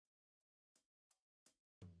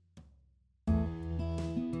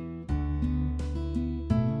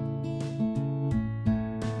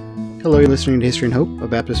Hello, you're listening to History and Hope, a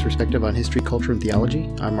Baptist perspective on history, culture, and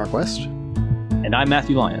theology. I'm Mark West. And I'm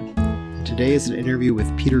Matthew Lyon. And today is an interview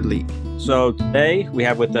with Peter Lee. So today we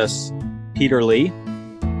have with us Peter Lee,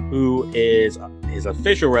 who is his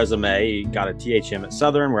official resume. He got a THM at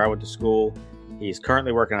Southern, where I went to school. He's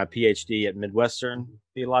currently working on a PhD at Midwestern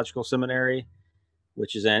Theological Seminary,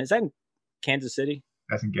 which is that in Kansas City?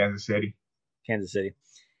 That's in Kansas City. Kansas City.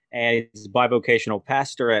 And he's a bivocational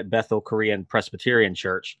pastor at Bethel Korean Presbyterian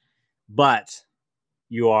Church. But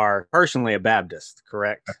you are personally a Baptist,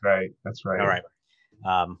 correct? That's right. All right.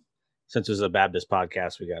 Since this is a Baptist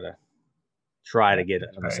podcast, we got to try to get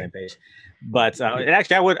on the same page. But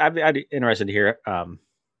actually, I'd be interested to hear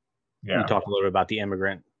you talk a little bit about the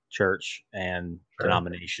immigrant church and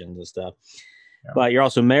denominations and stuff. Yeah. But you're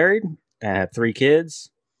also married and have 3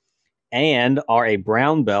 kids and are a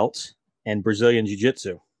brown belt in Brazilian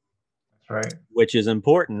Jiu-Jitsu. That's right. Which is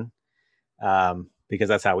important because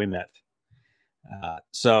that's how we met.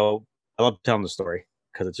 So I love telling the story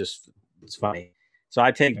because it's funny. So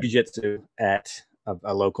I take jiu-jitsu at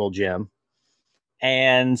a local gym,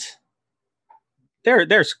 and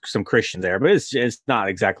there's some Christians there, but it's not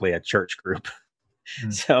exactly a church group.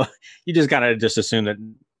 Mm. So you just gotta just assume that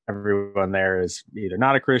everyone there is either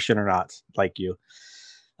not a Christian or not like you.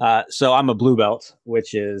 So I'm a blue belt,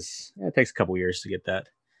 which is it takes a couple years to get that.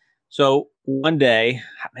 So one day,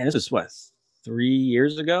 man, this was 3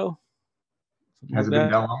 years ago. Has it been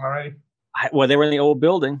that long already? Well, they were in the old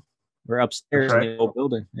building. We're upstairs in the old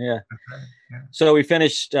building. Yeah. Right. Yeah. So we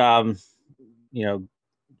finished,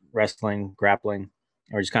 wrestling, grappling, and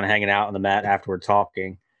we're just kind of hanging out on the mat afterward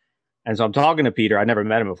talking. And so I'm talking to Peter. I never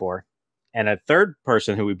met him before. And a third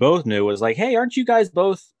person who we both knew was like, "Hey, aren't you guys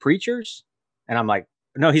both preachers?" And I'm like,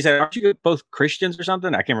 "No," he said, "Aren't you both Christians or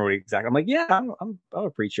something?" I can't remember exactly. I'm like, "Yeah, I'm a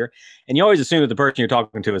preacher." And you always assume that the person you're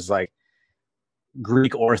talking to is like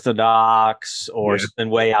Greek Orthodox or something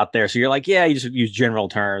way out there. So you're like, yeah, you just use general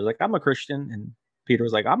terms. Like, I'm a Christian. And Peter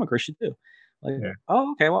was like, "I'm a Christian too." Like,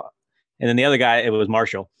 oh, okay. Well, and then the other guy, it was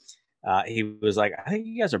Marshall. He was like, "I think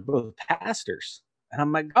you guys are both pastors." And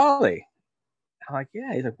I'm like, "Golly." I'm like,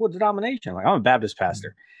 "Yeah." He's like, "What denomination?" I'm like, "I'm a Baptist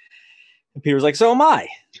pastor." And Peter was like, "So am I."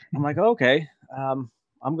 I'm like, "Okay. I'm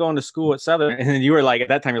going to school at Southern." And then you were like, at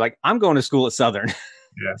that time, you're like, "I'm going to school at Southern."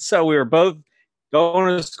 Yeah. So we were both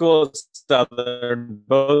going to school at Southern,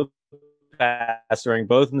 both pastoring,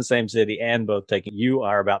 both in the same city, and both taking. You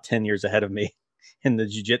are about 10 years ahead of me in the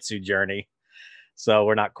jiu-jitsu journey. So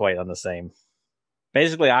we're not quite on the same.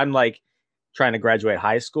 Basically, I'm like trying to graduate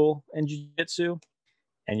high school in jiu-jitsu,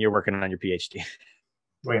 and you're working on your PhD.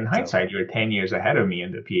 Well, in hindsight, you're 10 years ahead of me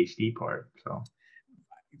in the PhD part.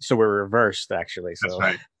 So we're reversed, actually. That's so.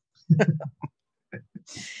 Right.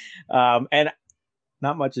 And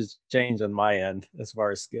not much has changed on my end as far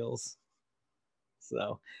as skills.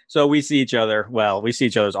 So we see each other. Well, we see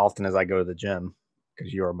each other as often as I go to the gym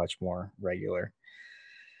because you are much more regular.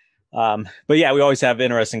 But yeah, we always have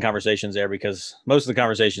interesting conversations there because most of the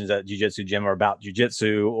conversations at jiu-jitsu gym are about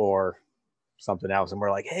jiu-jitsu or something else. And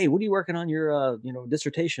we're like, "Hey, what are you working on your,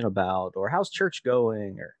 dissertation about? Or how's church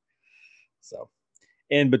going?" Or so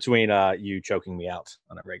in between, you choking me out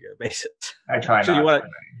on a regular basis. I try so not.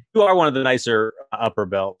 You are one of the nicer upper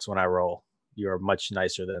belts when I roll. You are much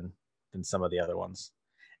nicer than some of the other ones.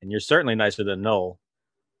 And you're certainly nicer than Noel,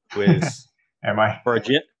 who is Am I? For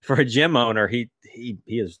a gym owner, he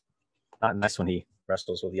is not nice when he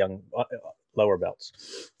wrestles with young lower belts.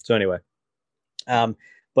 So anyway,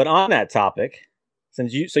 but on that topic, how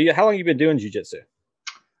long have you been doing jiu-jitsu?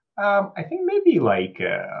 I think maybe like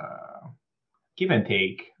give and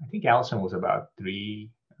take. I think Allison was about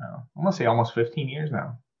 3. I'm gonna say almost 15 years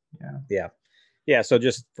now. Yeah. So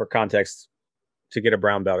just for context, to get a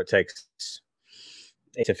brown belt, it takes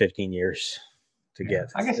 8 to 15 years to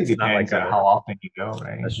get. I guess it depends on how often you go,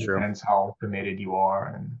 right? That's true. It depends how committed you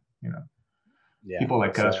are, and people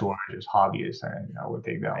like us who are just hobbyists, and I would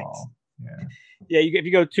take that long. Yeah. If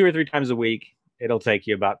you go 2 or 3 times a week, it'll take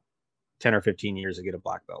you about 10 or 15 years to get a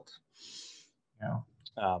black belt.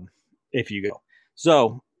 Yeah. If you go.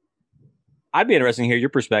 So I'd be interested to hear your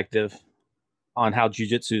perspective on how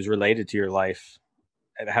jiu-jitsu is related to your life.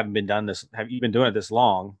 Have you been doing it this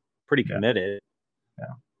long? Pretty committed.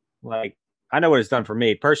 Yeah. Like, I know what it's done for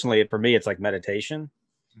me. Personally, for me, it's like meditation,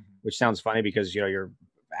 which sounds funny because, you're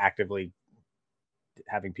actively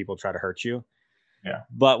having people try to hurt you. Yeah.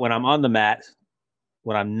 But when I'm on the mat,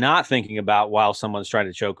 what I'm not thinking about while someone's trying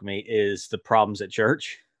to choke me is the problems at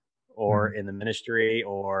church or in the ministry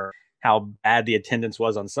or how bad the attendance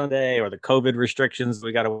was on Sunday or the COVID restrictions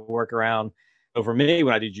we got to work around. So for me,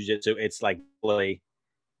 when I do jiu-jitsu, it's like really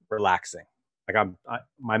relaxing.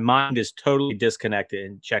 my mind is totally disconnected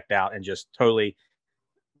and checked out and just totally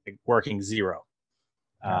like, working zero.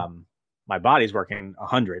 Yeah. My body's working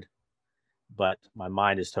 100, but my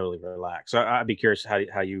mind is totally relaxed. So I'd be curious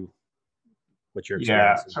what your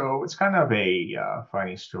Yeah, experience is. so it's kind of a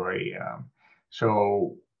funny story.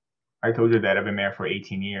 So I told you that I've been married for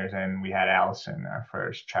 18 years, and we had Allison, our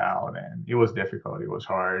first child, and it was difficult. It was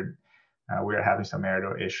hard. We were having some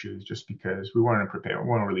marital issues just because we weren't prepared. We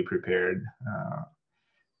weren't really prepared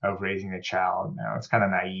of raising a child. Now it's kind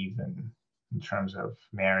of naive in terms of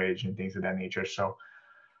marriage and things of that nature. So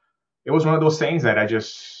it was one of those things that I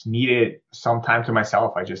just needed some time to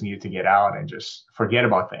myself. I just needed to get out and just forget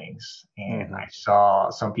about things. And I saw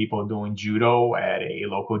some people doing judo at a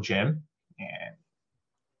local gym, and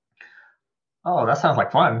oh, that sounds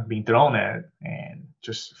like fun, being thrown at and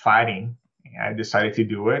just fighting. And I decided to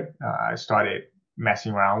do it. I started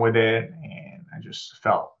messing around with it, and I just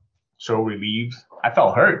felt so relieved. I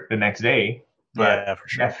felt hurt the next day, but Yeah, for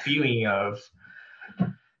sure. that feeling of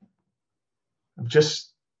just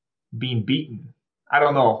being beaten. I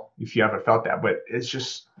don't know if you ever felt that, but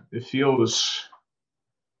it feels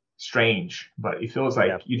strange, but it feels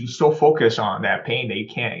like you just so focus on that pain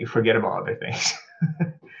that you forget about other things.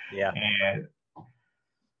 Yeah. And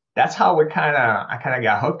that's how I kind of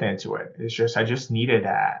got hooked into it. It's just, I just needed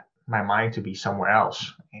my mind to be somewhere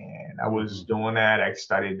else. And I was doing that. I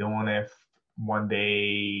started doing it one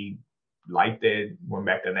day, liked it, went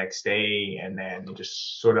back the next day, and then it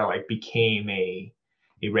just sort of like became a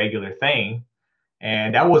regular thing.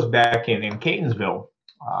 And that was back in Catonsville.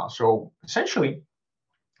 So essentially,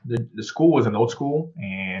 the school was an old school,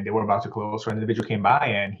 and they were about to close. So an individual came by,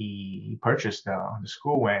 and he purchased the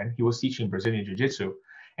school, and he was teaching Brazilian Jiu-Jitsu.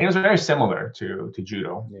 And it was very similar to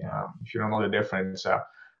judo. Yeah. If you don't know the difference,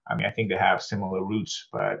 I mean, I think they have similar roots,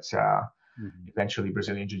 but eventually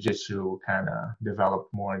Brazilian Jiu-Jitsu kind of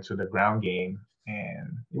developed more into the ground game,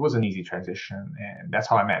 and it was an easy transition. And that's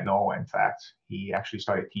how I met Noah. In fact, he actually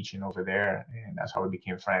started teaching over there, and that's how we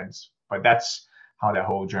became friends. But that's how that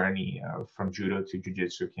whole journey from judo to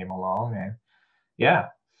jiu-jitsu came along. And yeah,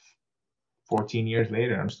 14 years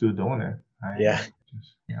later, I'm still doing it.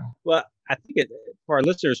 Well, I think for our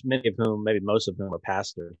listeners, many of whom, maybe most of whom, are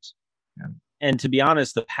pastors. Yeah. And to be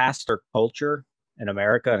honest, the pastor culture in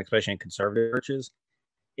America, and especially in conservative churches,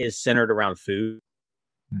 is centered around food.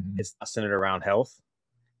 It's not centered around health.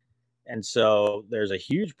 And so there's a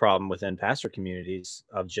huge problem within pastor communities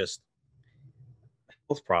of just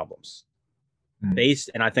health problems.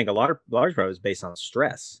 And I think a large part is based on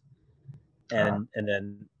stress. And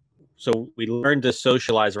then so we learn to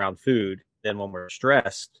socialize around food. Then when we're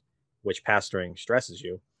stressed, which pastoring stresses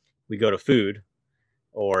you, we go to food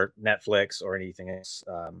or Netflix or anything else.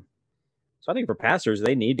 So I think for pastors,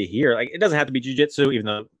 they need to hear, like, it doesn't have to be jiu-jitsu, even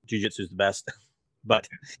though jiu-jitsu is the best, but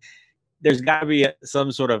there's got to be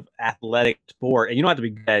some sort of athletic sport, and you don't have to be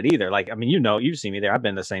good at it either. Like, I mean, you've seen me there. I've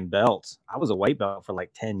been the same belt. I was a white belt for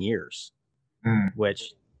like 10 years,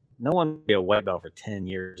 which no one would be a white belt for 10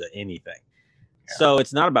 years at anything. Yeah. So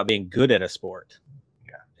it's not about being good at a sport.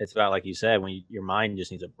 Yeah. It's about, like you said, when your mind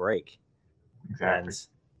just needs a break. Exactly. And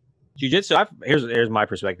jiu-jitsu, here's my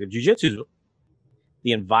perspective. Jiu-jitsu,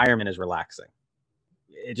 the environment is relaxing.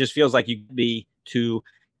 It just feels like you could be too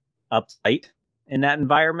uptight in that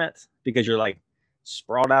environment because you're like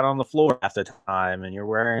sprawled out on the floor half the time and you're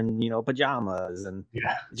wearing, pajamas, and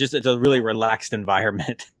it's a really relaxed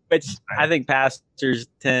environment, which I think pastors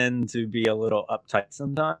tend to be a little uptight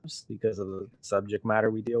sometimes because of the subject matter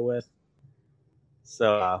we deal with.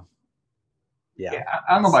 So, I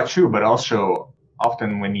don't know about you, but also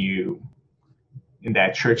often when you in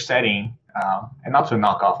that church setting, and not to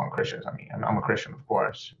knock off on Christians. I mean, I'm a Christian, of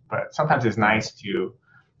course, but sometimes it's nice to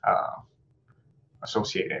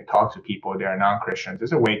associate and talk to people that are non-Christians.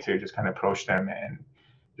 There's a way to just kind of approach them and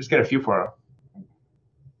just get a feel for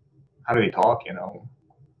how do they talk,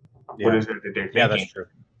 what is it that they're thinking. Yeah, that's true.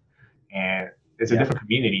 And it's a different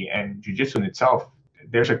community, and jiu-jitsu in itself,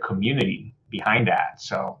 there's a community behind that.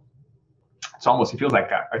 So it's almost, it feels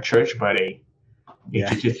like a church, but a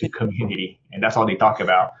jiu-jitsu community, and that's all they talk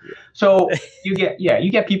about. So you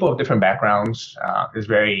get people of different backgrounds. It's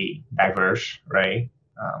very diverse, right?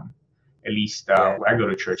 At least where I go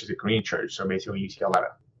to church is a Korean church, so basically you see a lot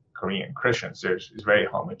of Korean Christians. It's very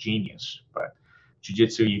homogeneous. But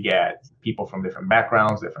jiu-jitsu, you get people from different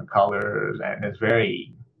backgrounds, different colors, and it's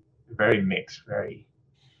very, very mixed.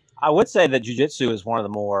 I would say that jiu-jitsu is one of the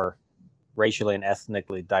more racially and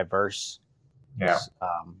ethnically diverse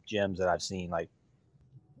gyms that I've seen. Like,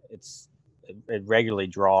 it regularly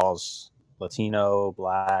draws Latino,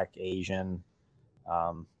 Black, Asian,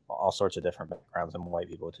 all sorts of different backgrounds, and white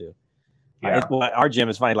people too. Yeah. Well, our gym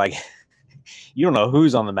is funny. Like, you don't know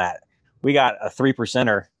who's on the mat. We got a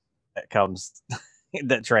 3%er that comes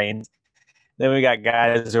that trains. Then we got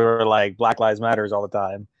guys who are like Black Lives Matters all the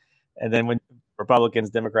time. And then when Republicans,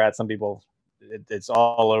 Democrats, some people, it's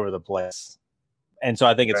all over the place. And so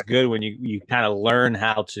I think it's good when you kind of learn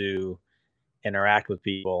how to interact with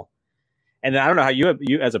people. And I don't know how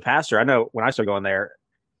you as a pastor, I know when I started going there,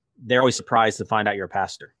 they're always surprised to find out you're a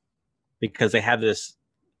pastor because they have this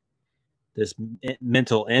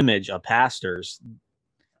mental image of pastors,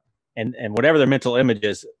 and whatever their mental image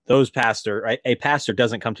is, a pastor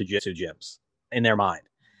doesn't come to jiu-jitsu gyms in their mind,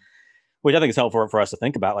 which I think is helpful for us to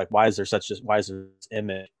think about. Like, why is there this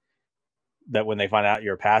image that when they find out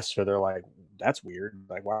you're a pastor, they're like, that's weird.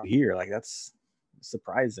 Like, why are you here? Like, that's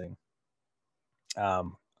surprising.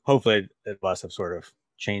 Hopefully it must have sort of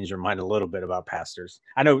changed their mind a little bit about pastors.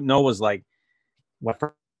 I know Noah was like,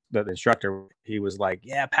 the instructor, he was like,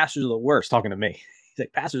 yeah, pastors are the worst, talking to me. He's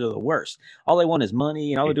like, pastors are the worst. All they want is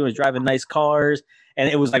money, and all they're doing is driving nice cars. And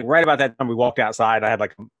it was like right about that time we walked outside. I had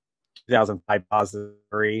like 2005 Mazda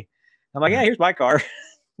 3. I'm like, yeah, here's my car.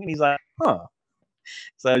 And he's like, huh.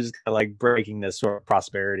 So I was just kind of like breaking this sort of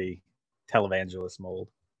prosperity televangelist mold.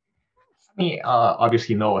 I mean,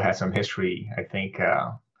 obviously Noah has some history. I think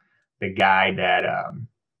the guy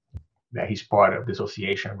that he's part of the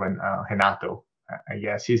association, Renato, I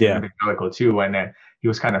guess he's evangelical too, and then he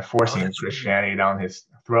was kind of forcing Christianity down his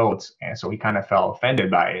throats, and so he kind of felt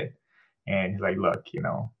offended by it. And he's like, look, you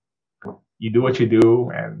do what you do,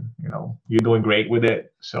 and you're doing great with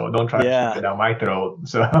it, so don't try to shove it down my throat.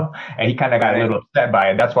 So, and he kind of got a little upset by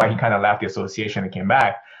it. That's why he kind of left the association and came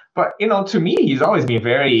back. But to me, he's always been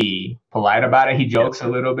very polite about it. He jokes a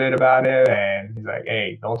little bit about it, and he's like,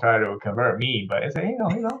 "Hey, don't try to convert me." But it's like,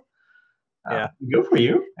 good for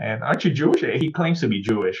you. And aren't you Jewish? He claims to be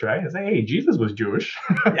Jewish, right? It's like, hey, Jesus was Jewish.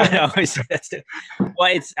 Well,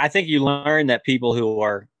 I think you learn that people who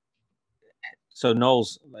are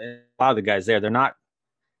Noel's, a lot of the guys there, they're not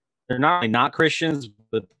only not Christians,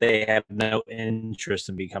 but they have no interest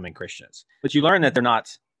in becoming Christians. But you learn that they're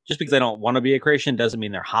not, just because they don't want to be a Christian doesn't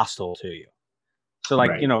mean they're hostile to you. So like,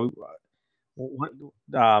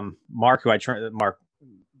 Mark,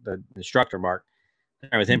 the instructor, Mark, I've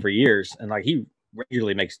been with him for years, and like he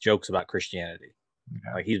regularly makes jokes about Christianity.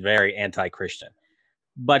 Like he's very anti-Christian,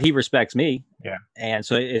 but he respects me. Yeah. And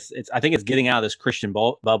so I think it's getting out of this Christian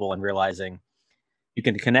bubble and realizing you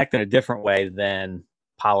can connect in a different way than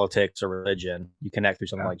politics or religion. You connect through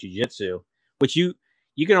something like jiu-jitsu, which you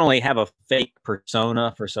can only have a fake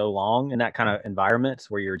persona for so long in that kind of environment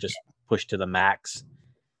where you're just pushed to the max.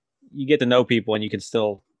 You get to know people, and you can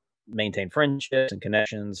still maintain friendships and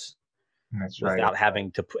connections. That's without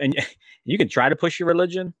having to, and you can try to push your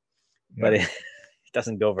religion, but it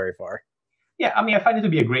doesn't go very far. Yeah, I mean, I find it to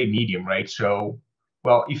be a great medium, right? So,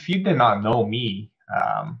 well, if you did not know me,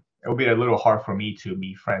 it would be a little hard for me to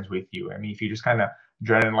be friends with you. I mean, if you just kind of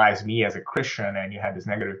generalize me as a Christian and you had this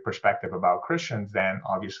negative perspective about Christians, then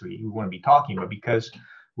obviously we wouldn't be talking. But because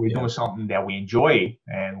we're doing something that we enjoy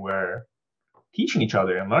and we're teaching each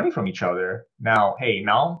other and learning from each other, now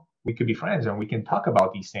we could be friends and we can talk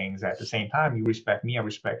about these things at the same time. You respect me, I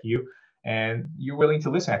respect you, and you're willing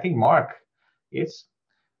to listen. I think Mark,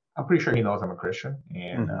 I'm pretty sure he knows I'm a Christian,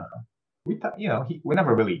 and we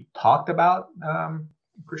never really talked about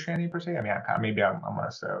Christianity per se. I mean, maybe I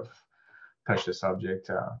must have touched the subject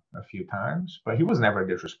a few times, but he was never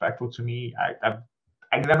disrespectful to me.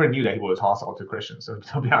 I never knew that he was hostile to Christians. So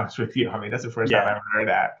to be honest with you, I mean, that's the first time I ever heard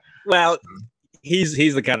that. Well, he's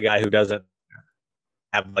the kind of guy who doesn't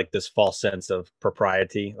have like this false sense of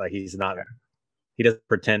propriety. Like he doesn't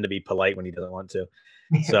pretend to be polite when he doesn't want to.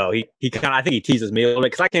 So he kind of, I think he teases me a little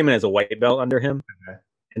bit because I came in as a white belt under him.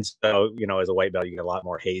 And so, as a white belt, you get a lot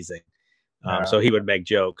more hazing. So he would make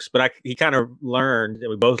jokes, but he kind of learned, and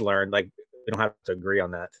we both learned, like, we don't have to agree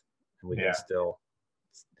on that. And we can still,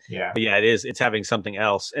 but it's having something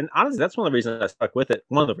else. And honestly, that's one of the reasons I stuck with it.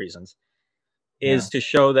 One of the reasons is to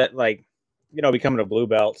show that, like, becoming a blue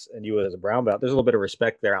belt and you as a brown belt, there's a little bit of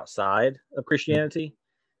respect there outside of Christianity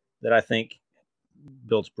that I think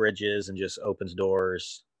builds bridges and just opens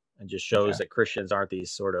doors and just shows that Christians aren't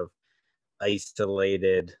these sort of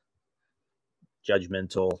isolated,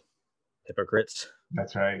 judgmental hypocrites.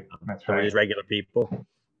 That's right. We're just regular people.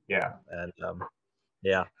 Yeah. And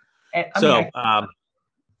And,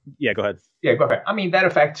 go ahead. Yeah, go ahead. I mean, that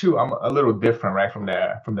effect too. I'm a little different, right, from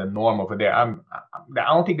the norm over there. I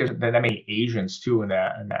don't think there's that many Asians too in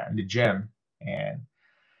the gym, and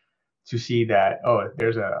to see that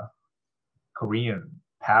there's a Korean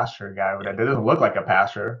pastor guy over there that doesn't look like a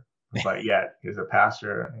pastor, but yet he's a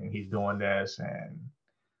pastor and he's doing this, and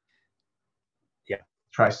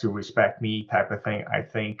tries to respect me type of thing. I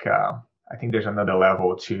think there's another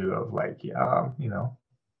level too of like,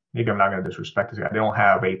 maybe I'm not going to disrespect this guy. They don't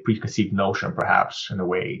have a preconceived notion, perhaps, in the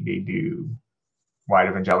way they do white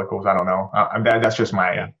evangelicals. I don't know. That's just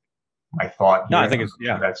my thought here. No, I think it's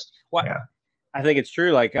That's what I think it's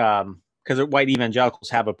true. Like, because white evangelicals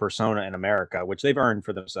have a persona in America, which they've earned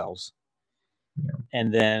for themselves. Yeah.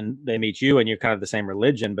 And then they meet you and you're kind of the same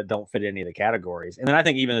religion, but don't fit any of the categories. And then I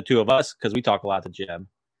think even the two of us, because we talk a lot to Jim.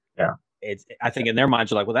 Yeah. I think in their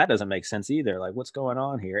minds, you're like, well, that doesn't make sense either. Like, what's going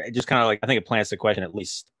on here? It just kind of like, I think it plants the question, at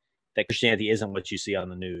least, that Christianity isn't what you see on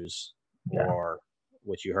the news or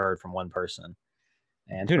what you heard from one person.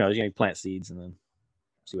 And who knows, you plant seeds and then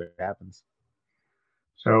see what happens.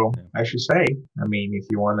 So I should say, I mean, if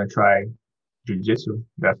you want to try jiu-jitsu,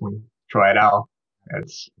 definitely try it out.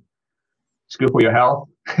 It's good for your health.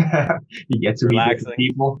 You get to meet different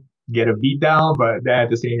people, get a beat down, but then at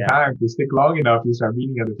the same time, if you stick long enough, you start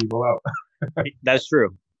beating other people up. That's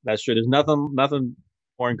true. There's nothing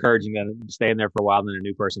more encouraging than staying there for a while than a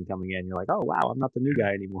new person coming in. You're like, oh wow, I'm not the new guy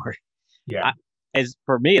anymore. Yeah. As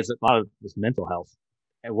for me, it's a lot of this mental health.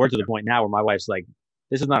 And we're to the point now where my wife's like,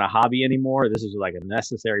 this is not a hobby anymore. This is like a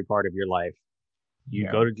necessary part of your life.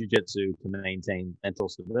 You go to jiu-jitsu to maintain mental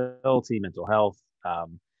stability, mental health.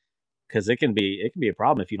 Because it can be a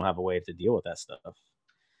problem if you don't have a way to deal with that stuff.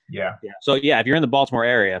 Yeah. So if you're in the Baltimore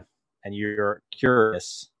area and you're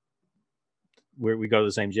curious, we go to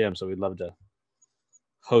the same gym, so we'd love to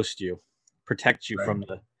host you, protect you from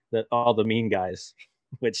all the mean guys,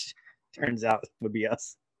 which turns out would be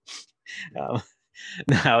us. No,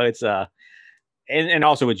 it's and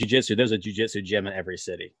also with jiu-jitsu, there's a jiu-jitsu gym in every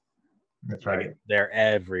city. That's right. Like, they're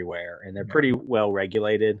everywhere and they're pretty well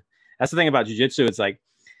regulated. That's the thing about jiu-jitsu. It's like,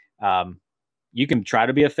 you can try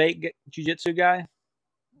to be a fake jiu-jitsu guy,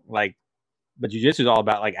 but jiu-jitsu is all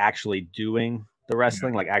about like actually doing the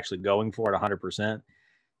wrestling, like actually going for it 100%.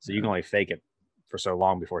 So you can only fake it for so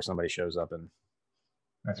long before somebody shows up and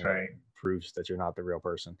proves that you're not the real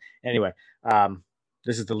person. Anyway,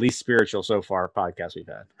 this is the least spiritual so far podcast we've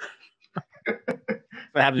had.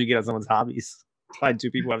 What happens when you get on someone's hobbies? Find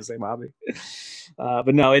two people who have the same hobby.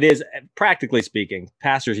 But no, it is, practically speaking,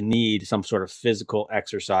 pastors need some sort of physical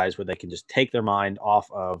exercise where they can just take their mind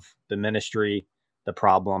off of the ministry, the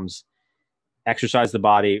problems, exercise the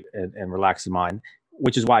body and relax the mind,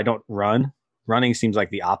 which is why I don't run. Running seems like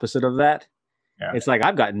the opposite of that. Yeah. It's like,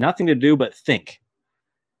 I've got nothing to do but think.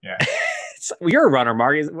 Yeah. You're a runner,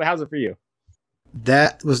 Mark. How's it for you?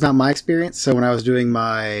 That was not my experience. So when I was doing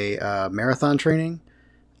my marathon training,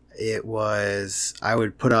 I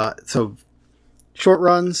would put so short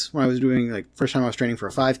runs when I was doing, like, first time I was training for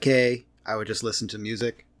a 5K, I would just listen to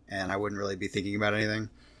music and I wouldn't really be thinking about anything.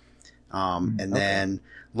 Then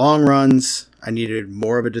long runs, I needed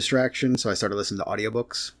more of a distraction. So I started listening to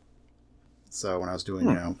audiobooks. So when I was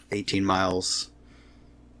doing, 18 miles,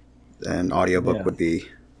 an audiobook would be,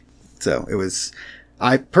 so it was,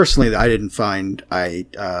 I didn't find, I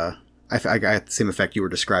got the same effect you were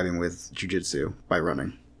describing with jiu-jitsu by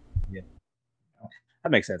running. That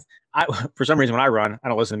makes sense. For some reason, when I run, I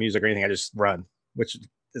don't listen to music or anything. I just run, which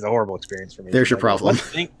is a horrible experience for me. There's your problem.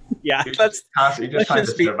 You're just trying to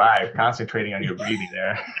survive, concentrating on your breathing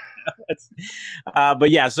there.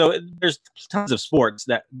 But so there's tons of sports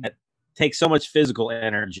that take so much physical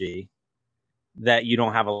energy that you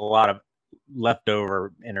don't have a lot of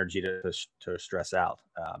leftover energy to stress out.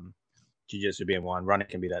 Jiu-jitsu being one, running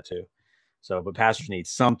can be that too. So, but pastors need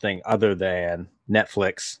something other than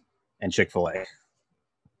Netflix and Chick-fil-A,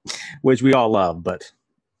 which we all love, but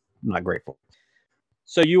I'm not grateful.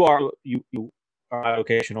 So you are a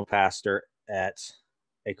vocational pastor at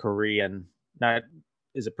a Korean. Now,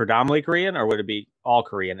 is it predominantly Korean or would it be all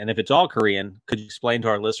Korean? And if it's all Korean, could you explain to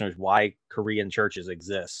our listeners why Korean churches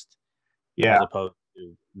exist as opposed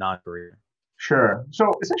to non-Korean? Sure.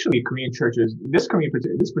 So essentially, Korean churches, this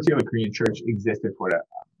particular Korean church existed for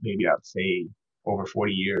maybe I'd say over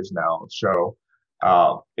 40 years now. So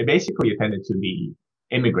it basically attended to the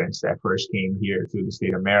immigrants that first came here to the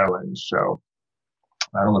state of Maryland. So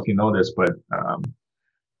I don't know if you know this, but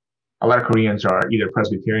a lot of Koreans are either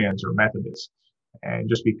Presbyterians or Methodists. And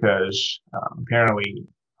just because apparently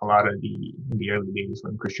a lot of in the early days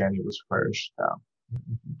when Christianity was first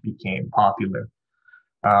became popular,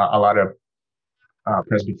 a lot of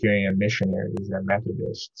Presbyterian missionaries and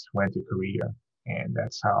Methodists went to Korea, and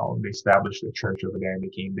that's how they established the church over there and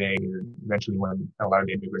became big. And eventually, when a lot of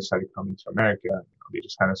the immigrants started coming to America, they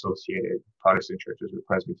just kind of associated Protestant churches with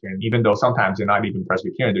Presbyterian, even though sometimes they're not even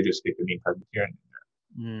Presbyterian; they just stick to being Presbyterian.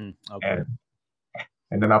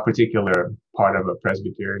 And they're not particular part of a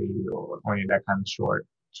presbytery or any of that kind of sort.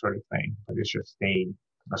 sort of thing, but it's just they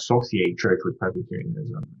associate church with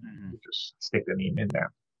Presbyterianism. Mhm. Just stick the name in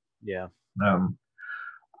there. Yeah.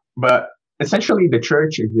 But essentially, the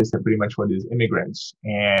church existed pretty much for these immigrants.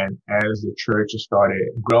 And as the church started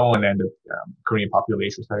growing and the Korean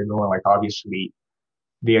population started growing, like obviously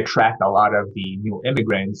they attract a lot of the new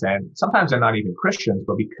immigrants, and sometimes they're not even Christians,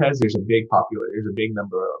 but because there's a big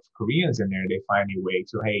number of Koreans in there, they find a way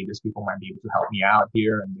to, hey, these people might be able to help me out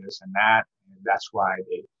here and this and that. And that's why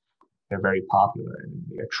they're very popular and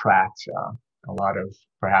they attract a lot of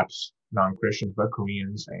perhaps non-Christians, but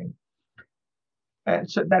Koreans. And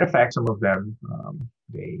so that affects some of them.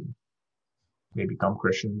 They become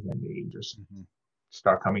Christians and they just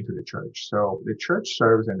start coming to the church. So the church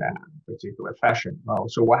serves in that particular fashion.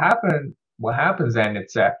 So what happens then?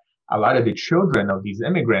 It's that a lot of the children of these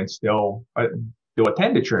immigrants they'll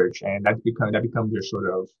attend the church, and that becomes their sort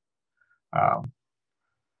of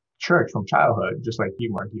church from childhood. Just like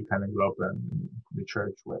you, Mark, you kind of grew up in the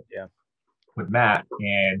church with Matt,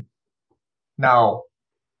 and now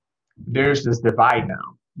there's this divide.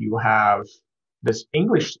 Now you have this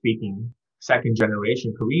English speaking second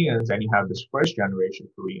generation Koreans, and you have this first generation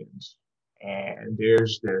Koreans. And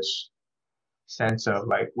there's this sense of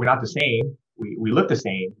like, we're not the same. We look the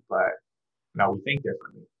same, but now we think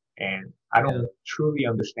differently. And I don't truly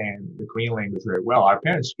understand the Korean language very well. Our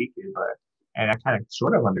parents speak it, and I kind of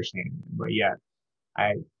sort of understand it, but yet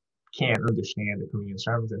I can't understand the Korean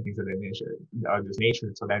sermons and things of this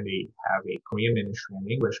nature. So then they have a Korean ministry and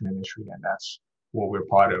English ministry, and that's what we're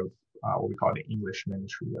part of. What we call the English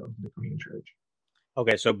ministry of the Korean church.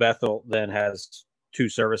 Okay, so Bethel then has two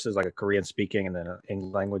services, like a Korean speaking and then an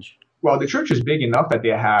English language. Well, the church is big enough that they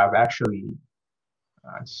have actually,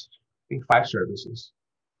 I think, 5 services.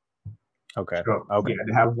 Okay. So, okay. Yeah,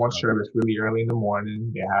 they have one service really early in the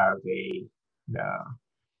morning. They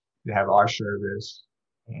have our service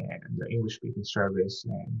and the English speaking service,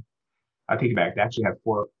 and I take it back. They actually have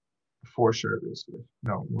four services.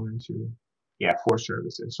 No, 1, 2. Yeah, 4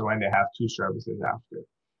 services. So, and they have 2 services after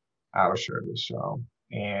our service. So,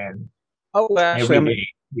 and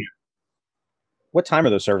actually, what time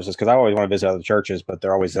are those services? Because I always want to visit other churches, but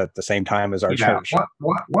they're always at the same time as our church.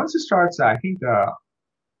 Once it starts, I think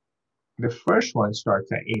the first one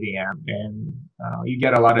starts at 8 a.m. and you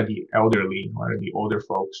get a lot of the elderly, a lot of the older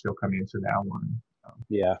folks still come into that one.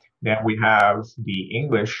 Then we have the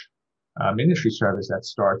English ministry service that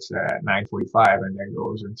starts at 9:45 and then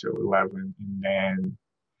goes until 11, and then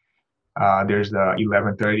there's the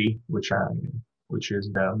 11:30, which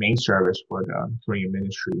is the main service for the Korean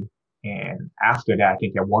ministry, and after that, I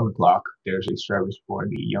think at 1 o'clock there's a service for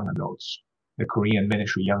the young adults, the Korean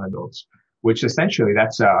ministry young adults, which essentially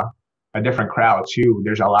that's a different crowd too.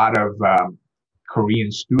 There's a lot of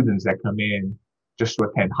Korean students that come in just to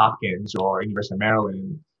attend Hopkins or University of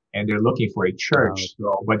Maryland, and they're looking for a church,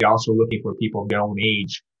 but they're also looking for people of their own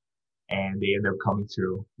age, and they end up coming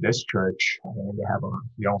to this church, and they have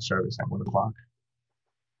their own service at 1 o'clock.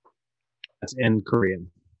 That's in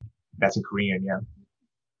Korean. That's in Korean,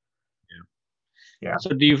 yeah. So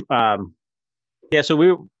do you? So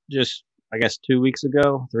we were just, I guess, 2 weeks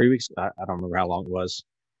ago, 3 weeks. I don't remember how long it was.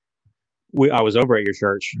 I was over at your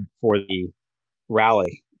church for the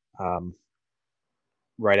rally,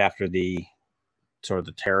 right after the sort of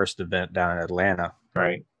the terrorist event down in Atlanta,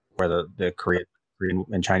 right, where the Korean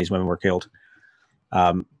and Chinese women were killed.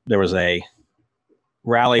 There was a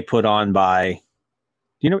rally put on by.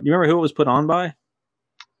 Do you remember who it was put on by?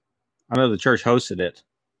 I know the church hosted it.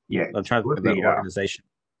 Yeah, I'm trying to think of the organization.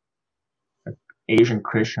 Asian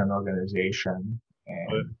Christian organization,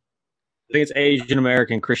 and I think it's Asian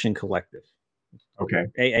American Christian Collective. Okay.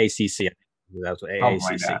 AACC. That's what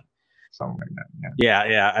AACC. Something like that. Yeah.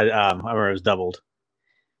 Yeah. I remember it was doubled.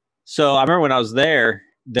 So I remember when I was there,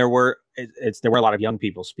 there were a lot of young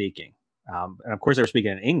people speaking, and of course they were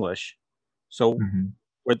speaking in English. So,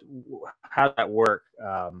 how did that work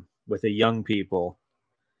with the young people?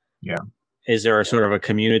 Yeah. Is there a sort of a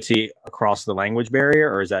community across the language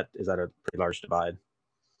barrier, or is that a pretty large divide?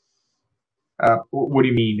 What do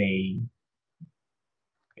you mean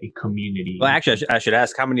a community? Well, actually, I should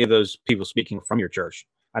ask, how many of those people speaking from your church?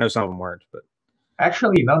 I know some of them weren't, but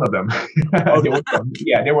actually none of them.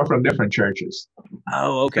 They were from different churches.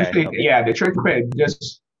 Oh, okay. Yeah, the church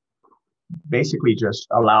just basically just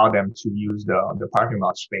allowed them to use the parking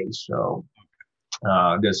lot space. So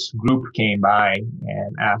this group came by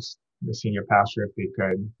and asked the senior pastor if they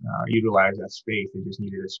could utilize that space. They just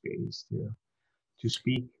needed a space to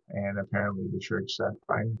speak, and apparently the church said,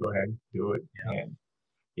 "Fine, go ahead, do it." And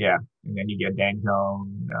then you get Daniel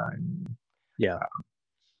and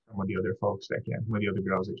some of the other folks some of the other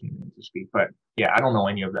girls that came in to speak. But yeah, I don't know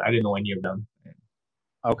any of them. I didn't know any of them.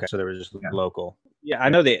 Okay, so they were just local. Yeah, I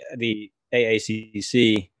know the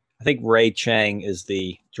AACC. I think Ray Chang is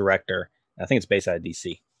the director. I think it's based out of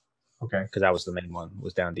DC. Okay, because that was the main one.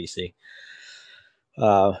 Was down DC.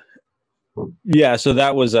 Yeah, so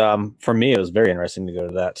that was for me. It was very interesting to go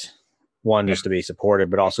to that one, just to be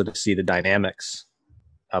supported, but also to see the dynamics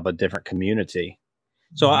of a different community.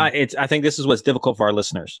 So I think this is what's difficult for our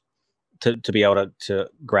listeners to be able to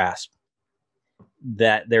grasp,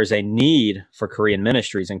 that there's a need for Korean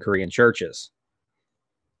ministries and Korean churches.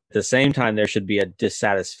 At the same time, there should be a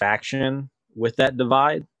dissatisfaction with that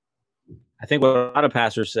divide. I think what a lot of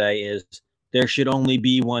pastors say is there should only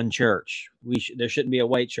be one church. There shouldn't be a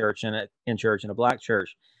white church and a black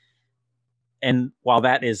church. And while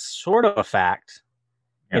that is sort of a fact,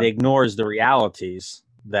 it ignores the realities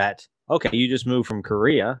that, okay, you just moved from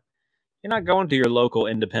Korea. You're not going to your local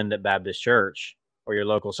independent Baptist church or your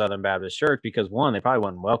local Southern Baptist church because, one, they probably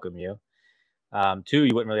wouldn't welcome you. Two,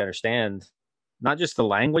 you wouldn't really understand not just the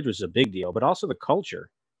language, which is a big deal, but also the culture.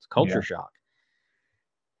 It's culture shock.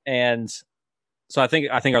 And so I think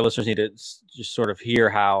our listeners need to just sort of hear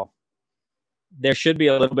how there should be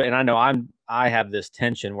a little bit. And I know I have this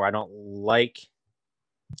tension where I don't like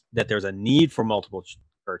that there's a need for multiple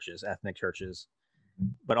churches, ethnic churches,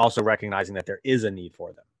 but also recognizing that there is a need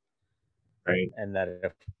for them. Right. And that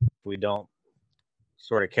if we don't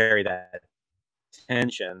sort of carry that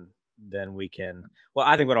tension, then we can. Well,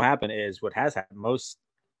 I think what will happen is what has happened. Most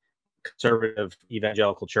conservative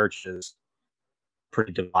evangelical churches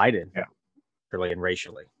pretty divided, really and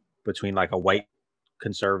racially, between like a white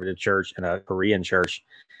conservative church and a Korean church.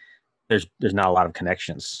 There's not a lot of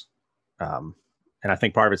connections, and I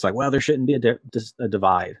think part of it's like, well, there shouldn't be a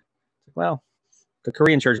divide. Well, the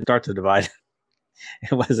Korean church starts to divide.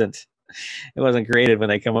 It wasn't created when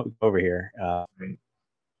they come over here.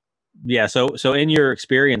 Yeah. So in your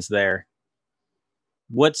experience there,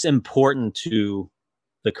 what's important to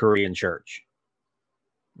the Korean church?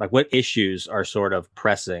 Like, what issues are sort of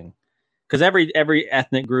pressing? Because every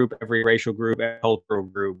ethnic group, every racial group, every cultural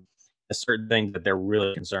group has certain things that they're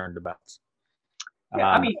really concerned about. Yeah,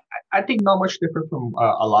 I mean, I think not much different from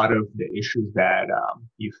a lot of the issues that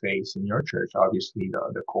you face in your church. Obviously,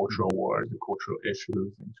 the cultural wars, the cultural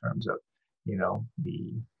issues in terms of,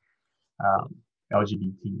 the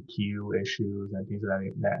LGBTQ issues and things of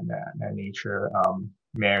that nature,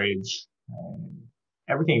 marriage, and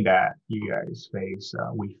everything that you guys face,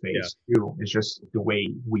 we face too. It's just the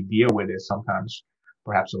way we deal with it sometimes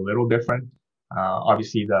perhaps a little different.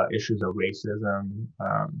 Obviously, the issues of racism,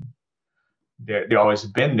 they've always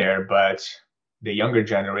been there, but the younger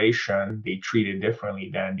generation, they treat it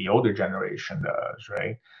differently than the older generation does,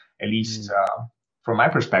 right? At least from my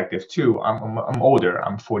perspective too. I'm older.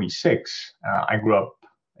 I'm 46. I grew up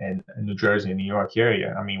in New Jersey, New York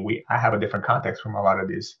area. I mean, I have a different context from a lot of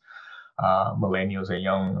these millennials and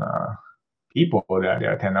young people that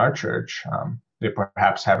attend our church. They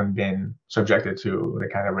perhaps haven't been subjected to the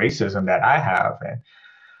kind of racism that I have,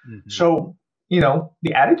 and so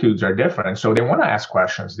the attitudes are different. So they want to ask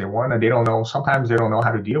questions. They don't know. Sometimes they don't know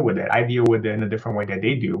how to deal with it. I deal with it in a different way that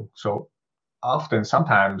they do. So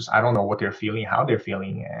sometimes I don't know what they're feeling, how they're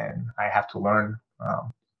feeling, and I have to learn.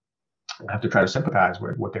 I have to try to sympathize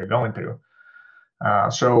with what they're going through.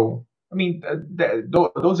 So I mean,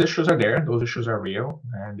 those issues are there. Those issues are real,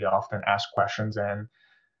 and they often ask questions. And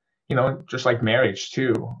just like marriage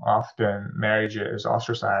too, often marriage is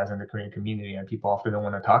ostracized in the Korean community, and people often don't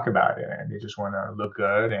want to talk about it, and they just want to look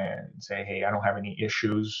good and say, "Hey, I don't have any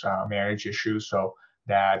issues, marriage issues." So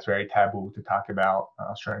that's very taboo to talk about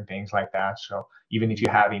certain things like that. So even if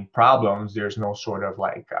you're having problems, there's no sort of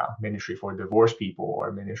like ministry for divorced people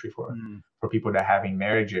or ministry for people that are having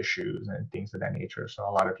marriage issues and things of that nature. So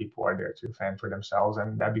a lot of people are there to fend for themselves,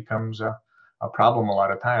 and that becomes a problem a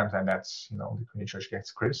lot of times. And that's, the Korean church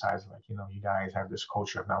gets criticized. Like, you guys have this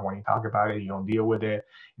culture of not wanting to talk about it. You don't deal with it.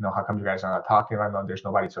 How come you guys are not talking about it? There's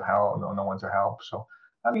nobody to help, no one to help. So,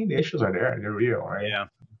 I mean, the issues are there. They're real, right?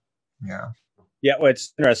 Yeah. Well,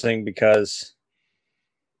 it's interesting because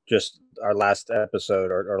just our last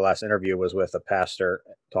episode or last interview was with a pastor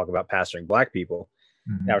talking about pastoring Black people.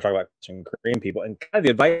 Now we're talking about pastoring Korean people, and kind of the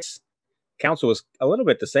advice counsel was a little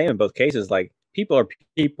bit the same in both cases. Like, people are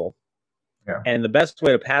people. Yeah. And the best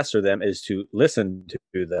way to pastor them is to listen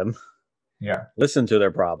to them. Yeah. Listen to their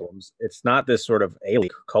problems. It's not this sort of alien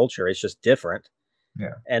culture. It's just different.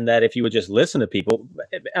 Yeah. And that if you would just listen to people,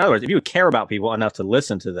 in other words, if you would care about people enough to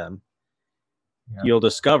listen to them, you'll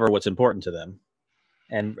discover what's important to them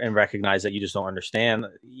and recognize that you just don't understand,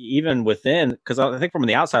 even within, because I think from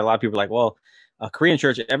the outside, a lot of people are like, well, a Korean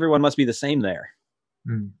church, everyone must be the same there.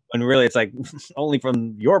 Mm. When really it's like only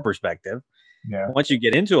from your perspective. Yeah. Once you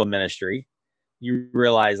get into a ministry, you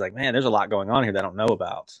realize like, man, there's a lot going on here that I don't know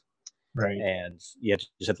about. Right. And you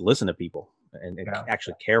just have to listen to people and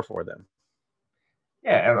actually care for them.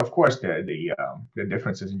 Yeah, and of course the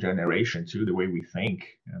differences in generation too, the way we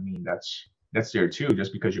think. I mean, that's there too.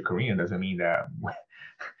 Just because you're Korean doesn't mean that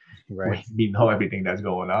we know everything that's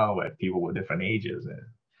going on with people with different ages. And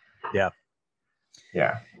yeah,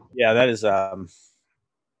 that is.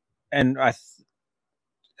 And I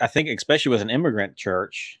think especially with an immigrant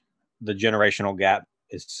church, the generational gap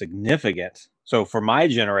is significant. So for my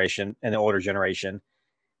generation and the older generation,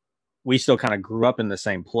 we still kind of grew up in the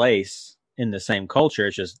same place, in the same culture.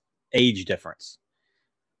 It's just age difference.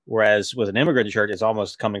 Whereas with an immigrant church, it's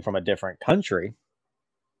almost coming from a different country.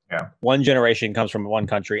 Yeah. One generation comes from one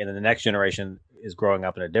country, and then the next generation is growing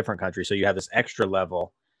up in a different country. So you have this extra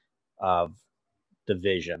level of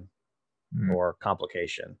division or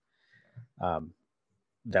complication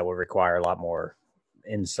that would require a lot more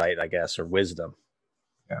insight, I guess, or wisdom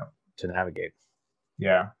to navigate.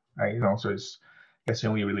 Yeah. So it's, I guess the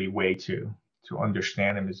only really way to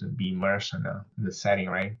understand them is to be immersed in the setting,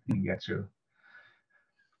 right? And get to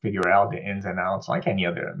figure out the ins and outs like any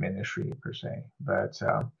other ministry per se. But,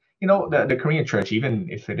 the Korean church, even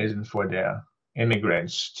if it isn't for the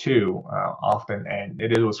immigrants too, often, and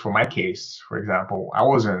it was for my case, for example, I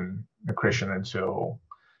wasn't a Christian until,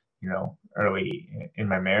 early in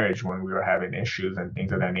my marriage when we were having issues and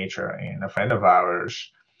things of that nature. And a friend of ours,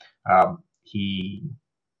 he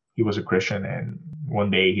was a Christian, and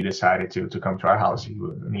one day he decided to come to our house. He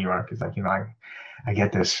was in New York. He's like, I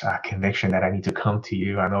get this conviction that I need to come to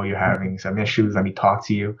you. I know you're having some issues. Let me talk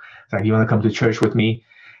to you. It's like, you want to come to church with me?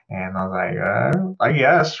 And I was like, I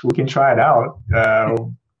guess we can try it out.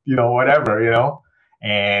 Whatever.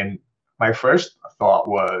 And my first thought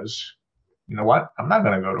was, you know what? I'm not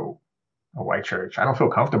going to go to a white church. I don't feel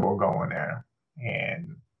comfortable going there.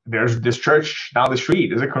 And there's this church down the street.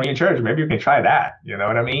 There's a Korean church. Maybe you can try that. You know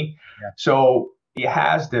what I mean? Yeah. So it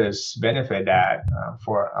has this benefit that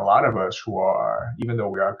for a lot of us who are, even though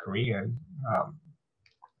we are Korean,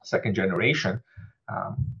 second generation,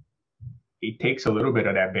 it takes a little bit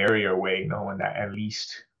of that barrier away, knowing that at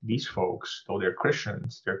least these folks, though they're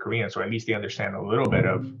Christians, they're Koreans, so at least they understand a little bit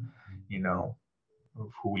of,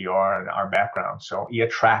 of who we are and our background. So it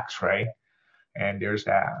attracts, right? And there's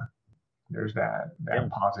that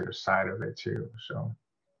positive side of it too. So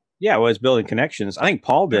yeah, well, it's building connections. I think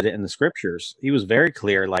Paul did it in the scriptures. He was very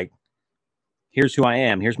clear, like, here's who I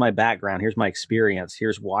am, here's my background, here's my experience,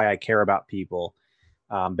 here's why I care about people,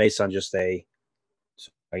 based on just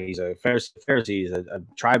he's a Pharisee, he's a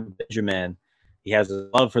tribe of Benjamin. He has a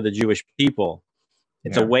love for the Jewish people.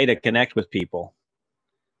 It's a way to connect with people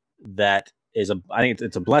that is I think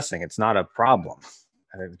it's a blessing. It's not a problem.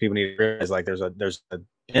 I think people need to realize like there's a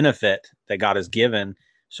benefit that God has given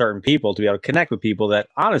certain people to be able to connect with people that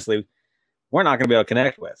honestly we're not going to be able to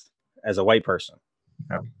connect with as a white person.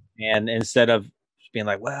 Yeah. And instead of being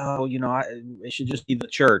like, well, it should just be the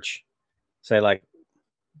church, say like,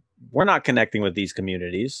 we're not connecting with these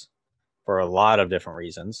communities for a lot of different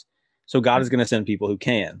reasons. So God is going to send people who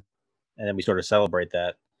can. And then we sort of celebrate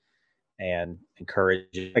that and encourage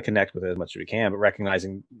you to connect with it as much as we can, but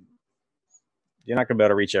recognizing you're not going to be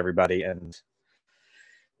able to reach everybody. And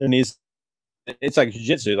it's like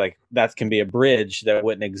jiu-jitsu, like that can be a bridge that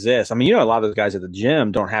wouldn't exist. I mean, a lot of those guys at the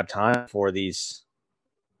gym don't have time for these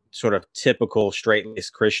sort of typical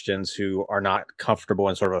straight-laced Christians who are not comfortable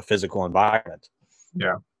in sort of a physical environment.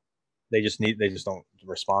 Yeah. They just don't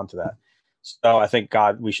respond to that. So I think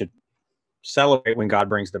we should celebrate when God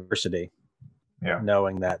brings diversity. Yeah.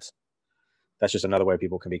 Knowing that that's just another way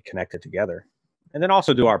people can be connected together. And then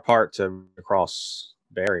also do our part to cross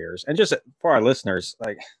barriers. And just for our listeners,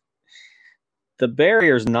 like the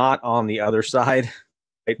barrier's not on the other side,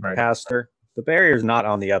 right, Pastor? The barrier's not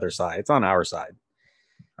on the other side. It's on our side.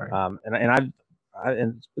 Right. And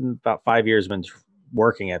it's been about 5 years been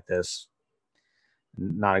working at this,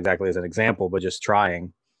 not exactly as an example, but just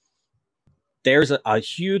trying. There's a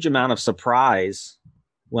huge amount of surprise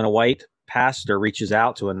when a white pastor reaches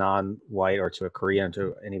out to a non-white or to a Korean or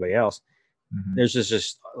to anybody else. Mm-hmm. There's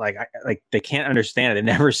just like they can't understand it. They've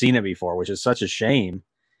never seen it before, which is such a shame.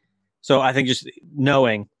 So I think just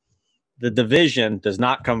knowing the division does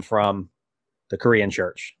not come from the Korean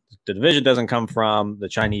church. The division doesn't come from the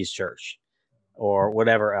Chinese church or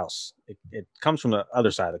whatever else. It comes from the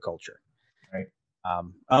other side of the culture. Right.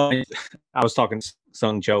 I was talking,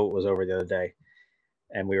 Sung Joe was over the other day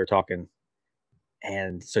and we were talking,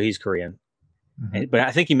 and so he's Korean, but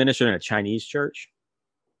I think he ministered in a Chinese church.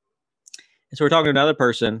 And so we're talking to another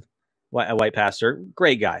person, a white pastor,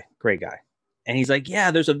 great guy. And he's like,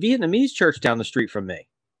 yeah, there's a Vietnamese church down the street from me.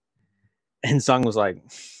 And Sung was like,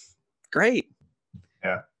 great.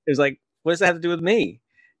 Yeah. It was like, what does that have to do with me?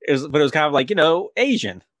 But it was kind of like,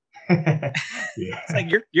 Asian. Yeah. It's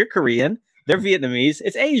like, you're Korean, they're Vietnamese,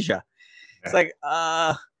 it's Asia. Yeah. It's like,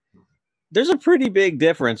 there's a pretty big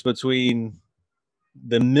difference between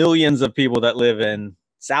the millions of people that live in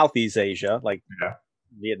Southeast Asia, like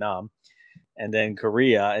Vietnam, and then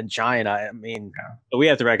Korea and China. I mean, we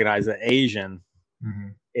have to recognize that Asian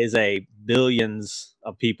is a billions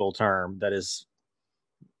of people term that is,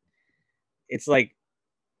 it's like,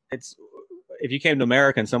 if you came to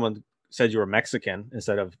America and someone said you were Mexican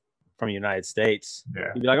instead of from the United States,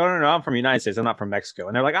 you'd be like, oh, no, I'm from the United States. I'm not from Mexico.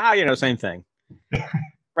 And they're like, same thing.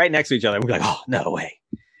 Right next to each other. We're like, oh, no way.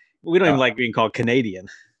 We don't even like being called Canadian.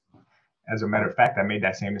 As a matter of fact, I made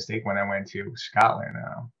that same mistake when I went to Scotland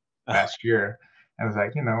last year. I was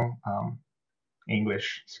like,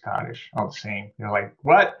 English, Scottish, all the same. They're like,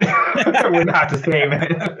 what? We're not the same,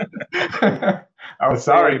 man. I'm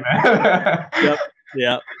sorry, man.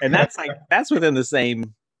 Yep. And that's within the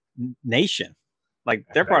same nation. Like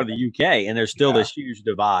they're part of the UK, and there's still this huge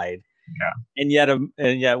divide. Yeah.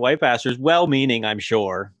 And yet white pastors, well-meaning, I'm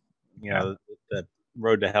sure, the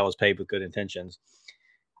road to hell is paved with good intentions.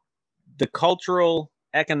 The cultural,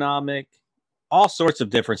 economic, all sorts of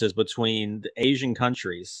differences between the Asian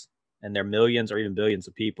countries and their millions or even billions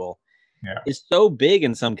of people is so big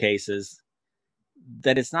in some cases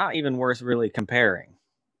that it's not even worth really comparing.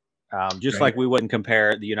 Like we wouldn't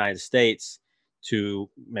compare the United States to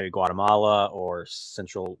maybe Guatemala or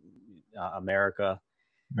Central America.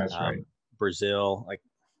 That's right. Brazil.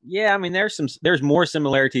 There's more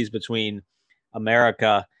similarities between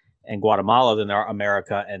America and Guatemala than there are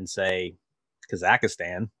America and, say,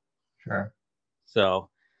 Kazakhstan. Sure. So,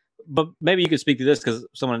 but maybe you could speak to this because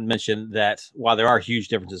someone mentioned that while there are huge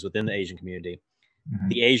differences within the Asian community,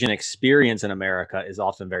 the Asian experience in America is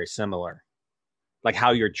often very similar. Like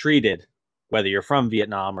how you're treated, whether you're from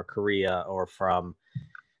Vietnam or Korea or from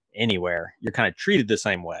anywhere, you're kind of treated the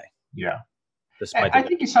same way. Yeah. I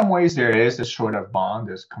think in some ways there is this sort of bond,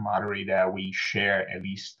 this camaraderie that we share, at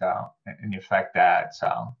least in the fact that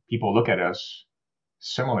people look at us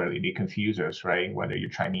similarly. They confuse us, right? Whether you're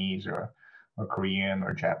Chinese or Korean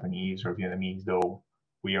or Japanese or Vietnamese, though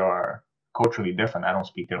we are culturally different. I don't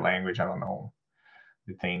speak their language. I don't know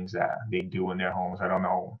the things that they do in their homes. I don't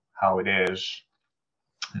know how it is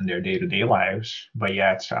in their day-to-day lives. But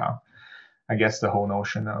yet, I guess the whole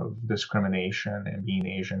notion of discrimination and being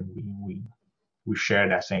Asian, we share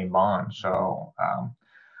that same bond. So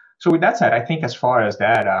with that said, I think as far as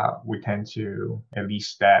that, we tend to, at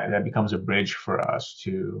least that becomes a bridge for us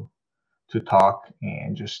to talk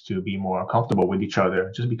and just to be more comfortable with each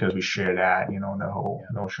other, just because we share that, the whole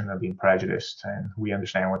notion of being prejudiced, and we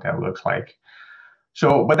understand what that looks like.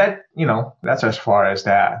 So, but that, that's as far as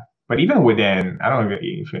that. But even within, I don't know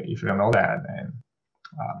if you don't know that, and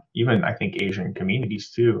even I think Asian communities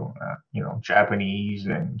too, Japanese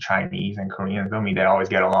and Chinese and Koreans, they always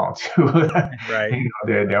get along too. Right.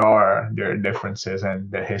 There are differences, and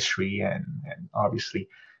the history and obviously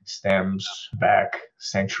stems back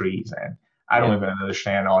centuries, and I don't even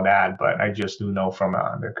understand all that, but I just do know from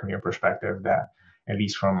the Korean perspective that, at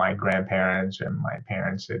least from my grandparents and my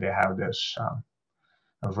parents, that they have this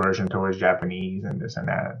aversion towards Japanese and this and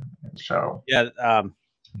that. And so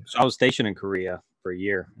so I was stationed in Korea for a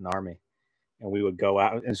year in the Army, and we would go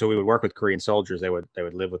out, and so we would work with Korean soldiers. They would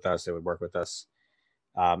live with us, they would work with us,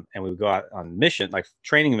 and we would go out on mission, like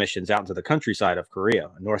training missions, out into the countryside of Korea,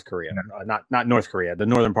 North Korea, not North Korea, the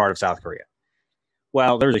northern part of South Korea.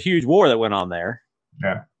 Well, there was a huge war that went on there.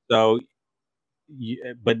 Yeah. So,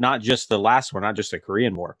 but not just the last war, not just the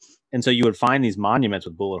Korean War. And so you would find these monuments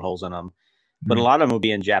with bullet holes in them, but a lot of them would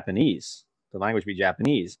be in Japanese. The language would be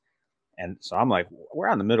Japanese. And so I'm like, we're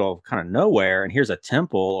out in the middle of kind of nowhere, and here's a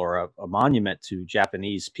temple or a monument to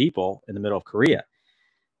Japanese people in the middle of Korea.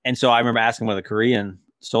 And so I remember asking one of the Korean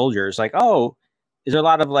soldiers, like, oh, is there a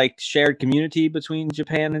lot of like shared community between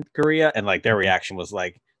Japan and Korea? And like their reaction was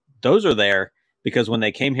like, those are there because when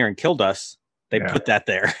they came here and killed us, they put that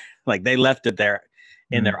there. Like they left it there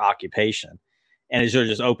in their occupation. And it sort of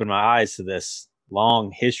just opened my eyes to this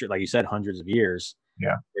long history, like you said, hundreds of years,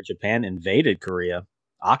 where Japan invaded Korea,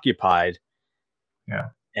 occupied,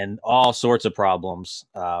 and all sorts of problems,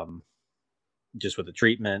 just with the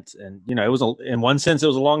treatment. And, it was, in one sense, it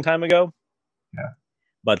was a long time ago,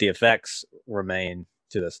 but the effects remain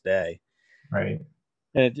to this day. Right.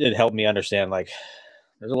 And it helped me understand, like,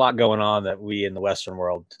 there's a lot going on that we in the Western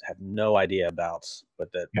world have no idea about,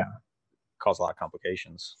 but that cause a lot of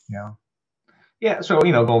complications. Yeah. Yeah, so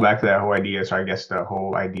going back to that whole idea, so I guess the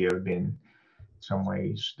whole idea of being in some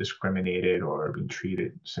ways discriminated or being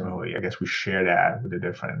treated similarly, I guess we share that with the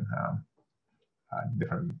different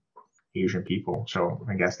Asian people. So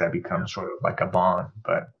I guess that becomes sort of like a bond.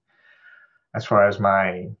 But as far as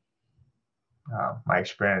my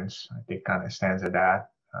experience, I think kind of stands at that.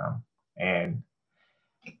 And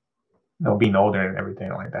being older and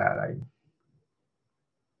everything like that,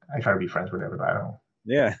 I try to be friends with everybody. I don't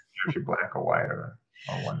Yeah. care if you're black or white or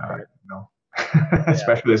whatnot, Right.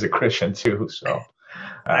 especially as a Christian too. So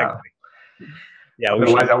Exactly. Yeah.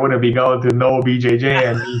 otherwise, I wouldn't be going to know BJJ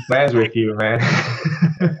and be friends with you, man.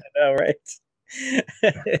 All right.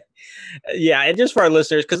 Yeah, and just for our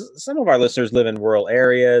listeners, because some of our listeners live in rural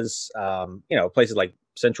areas, places like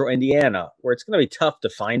central Indiana, where it's going to be tough to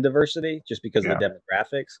find diversity just because of the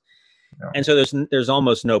demographics. Yeah. And so there's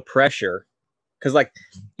almost no pressure, because like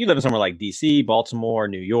you live in somewhere like DC, Baltimore,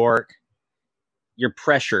 New York, you're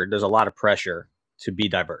pressured. There's a lot of pressure to be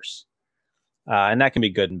diverse. And that can be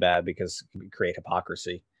good and bad because it can create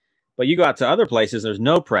hypocrisy. But you go out to other places, there's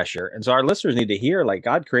no pressure. And so our listeners need to hear, like,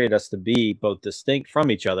 God created us to be both distinct from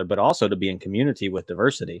each other, but also to be in community with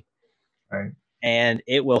diversity. Right. And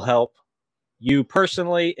it will help you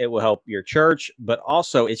personally. It will help your church, but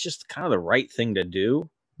also it's just kind of the right thing to do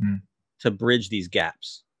to bridge these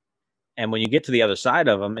gaps. And when you get to the other side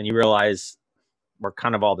of them and you realize we're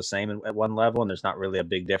kind of all the same at one level, and there's not really a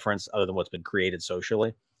big difference other than what's been created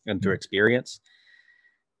socially and through experience,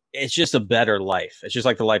 it's just a better life. It's just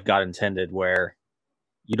like the life God intended, where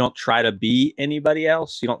you don't try to be anybody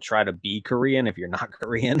else. You don't try to be Korean if you're not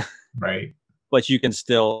Korean. Right. But you can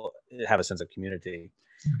still have a sense of community.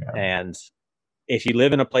 Yeah. And if you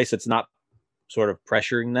live in a place that's not sort of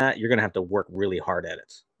pressuring that, you're going to have to work really hard at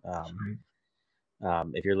it.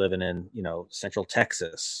 If you're living in, Central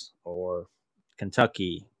Texas or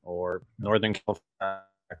Kentucky or Northern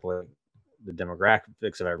California, the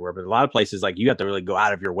demographics of everywhere, but a lot of places, like, you have to really go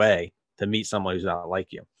out of your way to meet someone who's not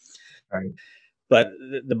like you. Right. But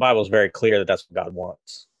the Bible is very clear that that's what God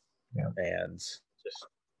wants. Yeah. And just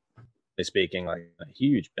speaking, like, a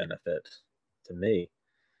huge benefit to me.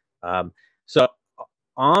 So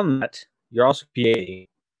on that, you're also PhD.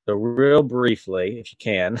 So real briefly, if you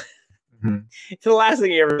can, it's the last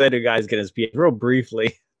thing you ever say to guys get his PhD. Real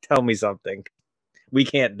briefly, tell me something. We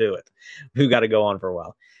can't do it. We've got to go on for a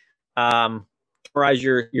while. Summarize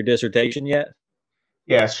your dissertation yet?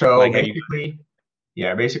 Yeah. So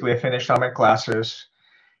basically I finished all my classes,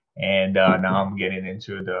 and now I'm getting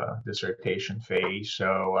into the dissertation phase.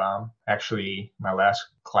 So actually my last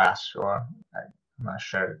class, or I'm not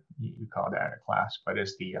sure you call that a class, but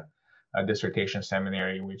it's the dissertation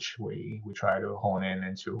seminary, in which we try to hone in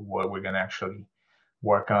into what we're going to actually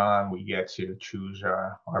work on. We get to choose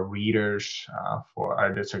our readers for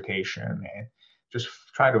our dissertation, and just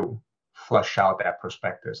try to flush out that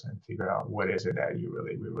prospectus and figure out what is it that we're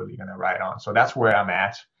really going to write on. So that's where I'm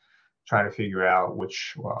at, trying to figure out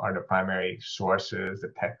which are the primary sources,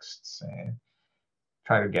 the texts, and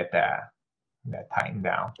try to get that tightened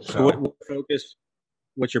down. So what focus?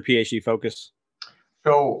 What's your PhD focus?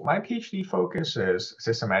 So my PhD focus is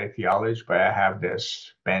systematic theology, but I have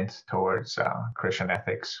this bent towards Christian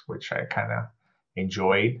ethics, which I kind of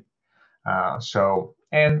enjoyed.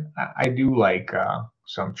 And I do like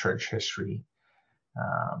some church history.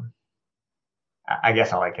 I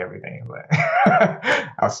guess I like everything, but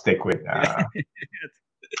I'll stick with that.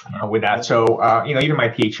 So even my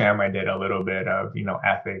PhM, I did a little bit of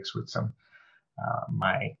ethics with some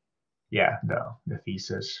the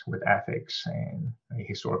thesis with ethics and a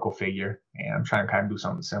historical figure, and I'm trying to kind of do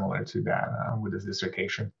something similar to that with this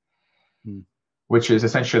dissertation, which is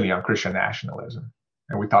essentially on Christian nationalism,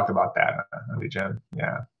 and we talked about that on the gym.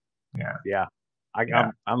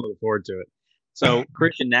 I'm looking forward to it. So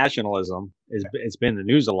Christian nationalism it's been in the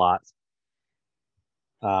news a lot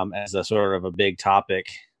as a sort of a big topic,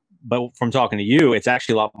 but from talking to you, it's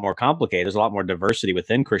actually a lot more complicated. There's a lot more diversity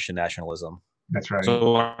within Christian nationalism. That's right.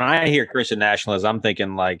 So when I hear Christian nationalism, I'm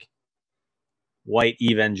thinking like white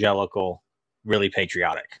evangelical, really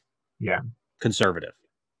patriotic, conservative.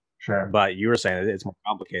 Sure. But you were saying it's more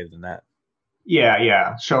complicated than that.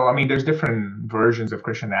 Yeah. So I mean, there's different versions of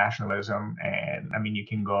Christian nationalism, and I mean, you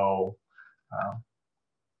can go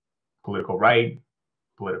political right,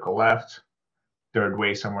 political left, third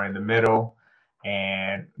way somewhere in the middle.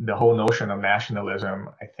 And the whole notion of nationalism,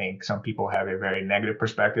 I think some people have a very negative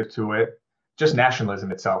perspective to it. Just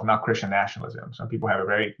nationalism itself, not Christian nationalism. Some people have a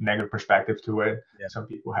very negative perspective to it. Yeah. Some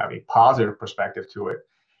people have a positive perspective to it.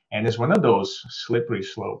 And it's one of those slippery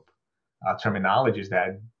slope terminologies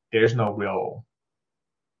that there's no real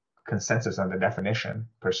consensus on the definition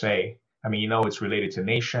per se. I mean, it's related to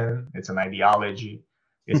nation. It's an ideology.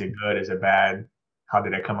 Is it good? Is it bad? How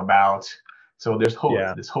did it come about? So there's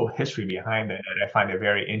Yeah. this whole history behind it. And I find it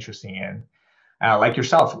very interesting. And like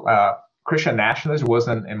yourself, Christian nationalism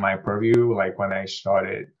wasn't in my purview. Like when I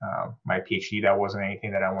started my PhD, that wasn't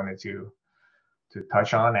anything that I wanted to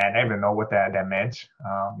touch on. And I didn't even know what that meant.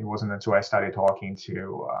 It wasn't until I started talking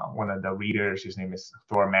to one of the readers. His name is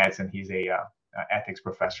Thor Madsen. He's a ethics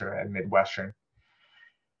professor at Midwestern.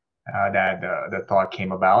 That the thought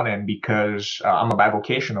came about. And because I'm a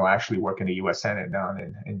bivocational, I actually work in the U.S. Senate down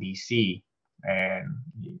in D.C. And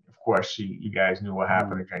of course, you guys knew what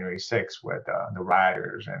happened on January 6th with the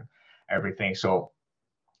rioters and everything. So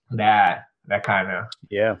that kind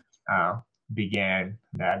of began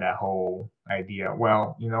that whole idea.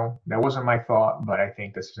 Well, that wasn't my thought, but I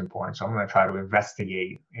think this is important. So I'm going to try to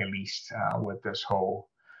investigate at least what this whole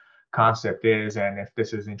concept is, and if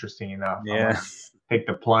this is interesting enough, I'm going to take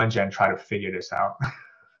the plunge and try to figure this out.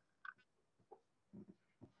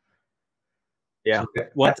 Yeah.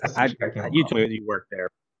 So you told me you work there.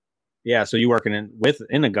 Yeah. So you working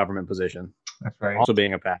in a government position. That's right. Also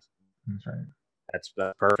being a pastor. That's right. That's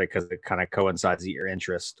perfect because it kind of coincides your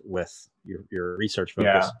interest with your research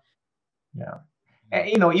focus. Yeah. And,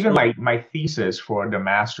 even my thesis for the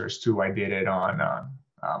master's too, I did it on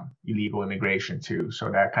illegal immigration too. So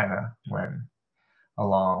that kind of went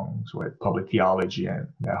along with public theology and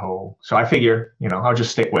that whole. So I figure, I'll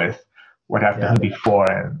just stick with what I've done before,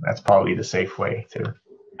 and that's probably the safe way too.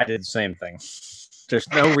 I did the same thing. There's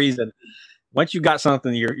no reason. Once you got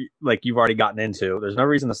something you've already gotten into, there's no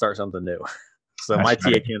reason to start something new. So that's my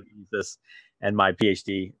THM thesis and my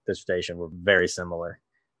PhD dissertation were very similar.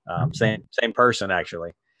 Same person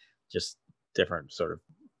actually, just different sort of.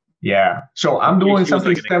 Yeah. So I'm doing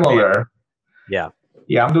something similar. Yeah,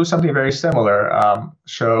 I'm doing something very similar.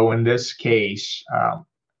 So in this case,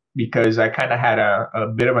 because I kind of had a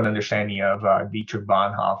bit of an understanding of Dietrich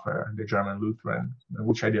Bonhoeffer, the German Lutheran,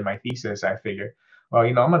 which I did my thesis, I figured, well,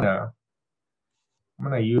 I'm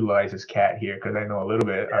gonna utilize this cat here because I know a little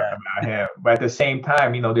bit about him. But at the same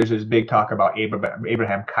time, there's this big talk about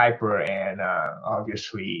Abraham Kuyper and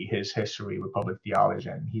obviously his history with public theology,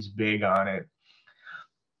 and he's big on it.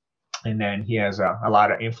 And then he has a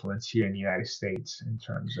lot of influence here in the United States in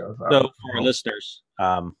terms of. So for our listeners,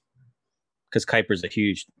 because Kuyper's a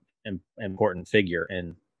huge, important figure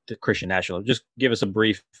in the Christian nationalism, just give us a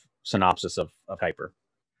brief synopsis of Kuyper.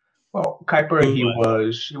 Well, Kuyper, he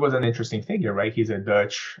was an interesting figure, right? He's a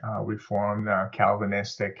Dutch Reformed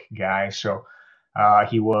Calvinistic guy. So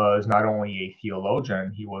he was not only a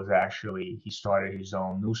theologian, he started his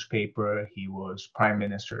own newspaper. He was Prime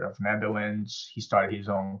Minister of Netherlands. He started his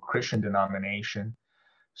own Christian denomination.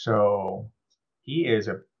 So he is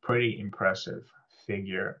a pretty impressive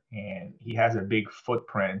figure, and he has a big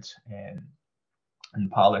footprint in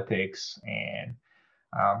politics and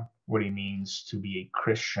what it means to be a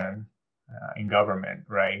Christian in government,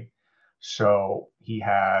 right? So he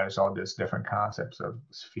has all these different concepts of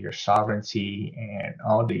sphere sovereignty and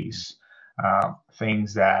all these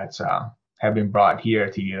things that have been brought here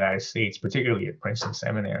to the United States, particularly at Princeton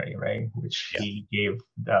Seminary, right? Which he gave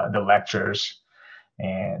the lectures,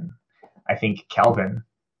 and I think Calvin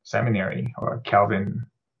Seminary or Calvin.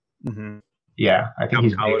 Mm-hmm. Yeah, I think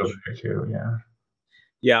he's big over there too. Yeah.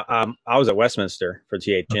 Yeah, I was at Westminster for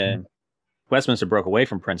THM. Okay. Westminster broke away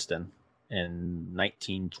from Princeton in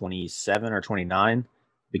 1927 or 29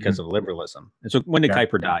 because of liberalism. And so when did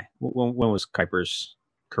Kuyper die? When was Kuyper's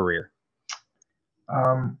career?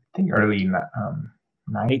 I think early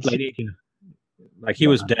 90s. Late 18. Like he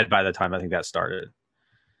was dead by the time I think that started.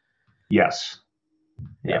 Yes.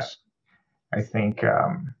 I think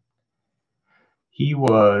he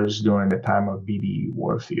was during the time of B.B.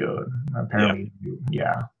 Warfield. Apparently,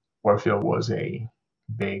 Warfield was a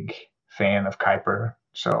big fan of Kuyper.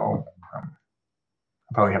 So I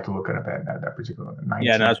probably have to look it up at that particular 19th.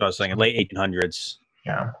 Yeah, that's what I was saying. Late 1800s.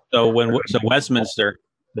 Yeah. So Westminster,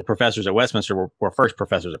 the professors at Westminster were first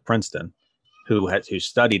professors at Princeton, who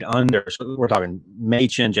studied under. So we're talking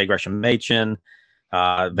Machen, J. Gresham Machen,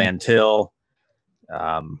 Van Til,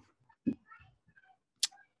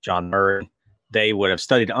 John Murray. They would have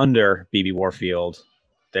studied under B.B. Warfield.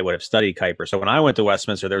 They would have studied Kuyper. So when I went to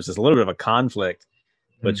Westminster, there was this little bit of a conflict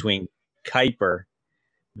between Kuyper,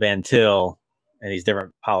 Van Til, and these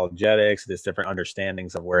different apologetics, these different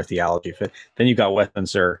understandings of where theology fit. Then you've got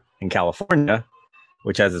Westminster in California,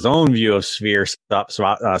 which has its own view of sphere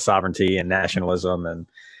sovereignty and nationalism and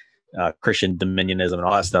Christian dominionism and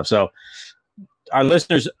all that stuff. So our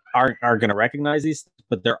listeners are going to recognize these,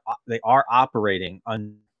 but they are operating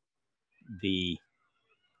on the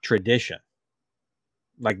tradition,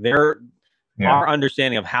 Like our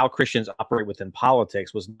understanding of how Christians operate within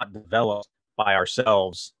politics was not developed by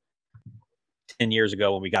ourselves 10 years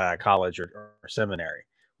ago when we got out of college or seminary.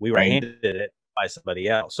 We were handed it by somebody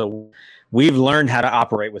else. So we've learned how to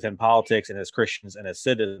operate within politics and as Christians and as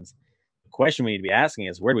citizens. The question we need to be asking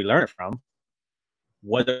is, where do we learn it from?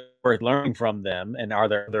 What are we learning from them? And are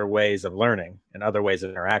there other ways of learning and other ways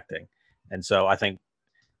of interacting? And so I think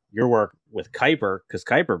your work with Kuyper, because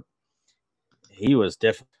Kuyper, he was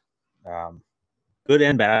different, good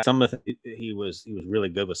and bad. Some of he was really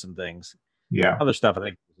good with some things. Yeah. Other stuff I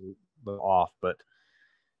think was a little off, but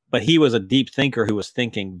he was a deep thinker who was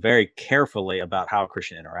thinking very carefully about how a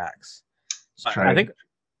Christian interacts. So I think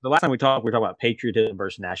the last time we talked about patriotism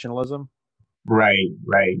versus nationalism. Right.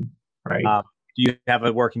 Do you have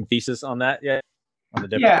a working thesis on that yet? On the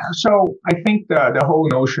difference? Yeah. So I think the whole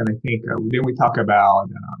notion, then we talk about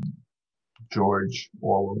George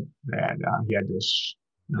Orwell, that he had this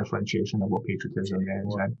differentiation of what patriotism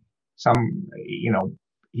is. And some,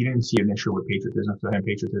 he didn't see an issue with patriotism. For him,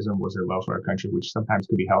 patriotism was a love for our country, which sometimes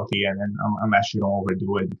could be healthy. And then unless you don't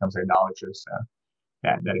overdo it, it becomes idolatrous.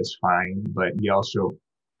 That is fine. But he also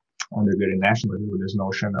understood in nationalism with this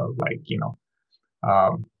notion of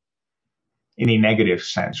in a negative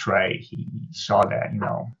sense, right? He saw that,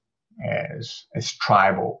 as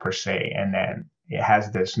tribal per se. And then it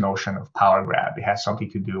has this notion of power grab. It has something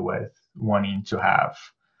to do with wanting to have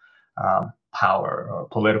power or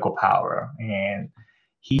political power. And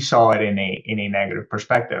he saw it in a negative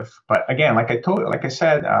perspective. But again, like I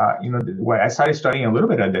said, when I started studying a little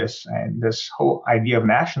bit of this, and this whole idea of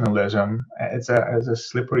nationalism, it's a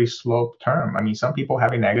slippery slope term. I mean, some people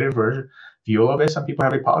have a negative view of it. Some people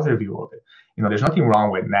have a positive view of it. There's nothing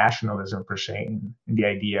wrong with nationalism per se, in the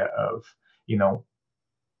idea of,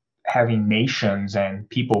 having nations and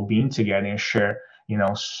people being together and share,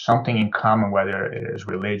 something in common, whether it is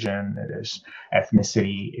religion, it is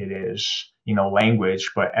ethnicity, it is,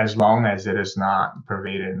 language. But as long as it is not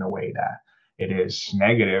pervaded in a way that it is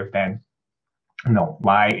negative, then,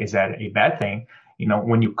 why is that a bad thing?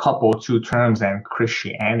 When you couple two terms and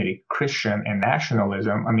Christianity, Christian and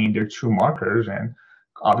nationalism, I mean, they're two markers, and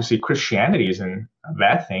obviously Christianity isn't a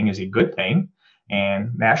bad thing, is a good thing,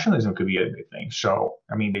 and nationalism could be a good thing. So,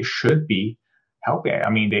 I mean, they should be helping. I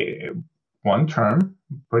mean, one term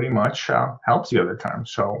pretty much helps the other term.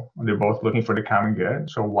 So they're both looking for the common good.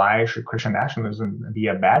 So why should Christian nationalism be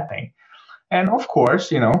a bad thing? And of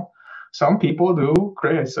course, some people do,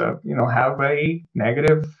 have a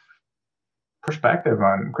negative perspective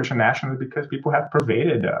on Christian nationalism because people have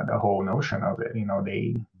pervaded the whole notion of it.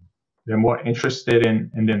 They're more interested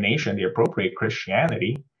in the nation, they appropriate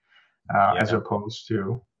Christianity, as opposed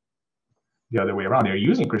to the other way around. They're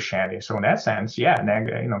using Christianity. So in that sense,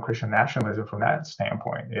 Christian nationalism from that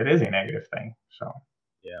standpoint, it is a negative thing. So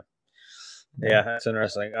yeah, that's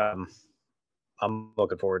interesting. I'm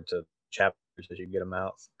looking forward to chapters as you get them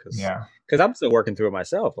out, because I'm still working through it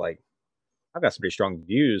myself. Like, I've got some pretty strong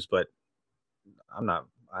views, but I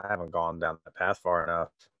haven't gone down that path far enough.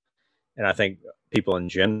 And I think people in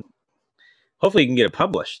general, hopefully you can get it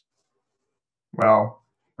published. Well,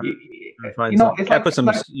 you gotta put some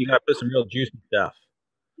real juicy stuff.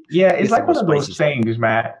 Yeah, it's like one of those things,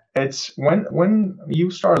 Matt. It's when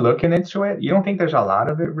you start looking into it, you don't think there's a lot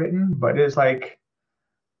of it written, but it's like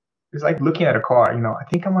looking at a car. I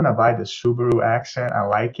think I'm gonna buy the Subaru Accent. I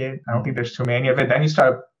like it. I don't think there's too many of it. Then you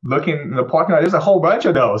start looking in the parking lot. There's a whole bunch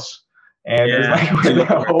of those. And it's like with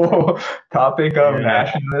the whole topic of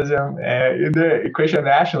nationalism and the Christian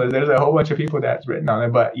nationalism, there's a whole bunch of people that's written on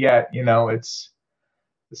it. But it's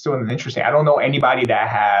still interesting. I don't know anybody that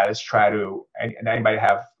has tried to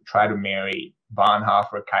marry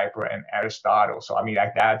Bonhoeffer, Kuyper, and Aristotle. So I mean,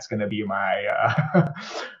 that's going to be my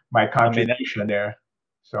my contribution there.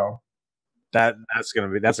 So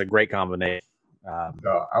that's a great combination.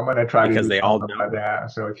 So I'm gonna try because to do they all something like that.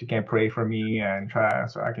 So if you can pray for me and try,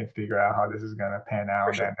 so I can figure out how this is gonna pan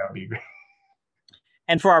out, then that'll be great.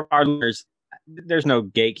 And for our listeners, there's no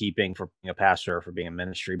gatekeeping for being a pastor or for being a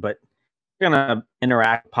ministry, but if you're gonna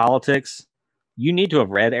interact with politics, you need to have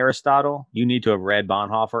read Aristotle, you need to have read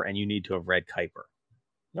Bonhoeffer, and you need to have read Kuyper.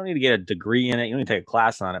 You don't need to get a degree in it, you don't need to take a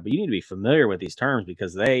class on it, but you need to be familiar with these terms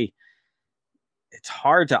because it's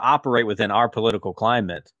hard to operate within our political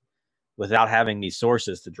climate without having these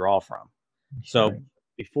sources to draw from. So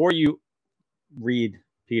before you read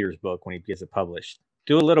Peter's book when he gets it published,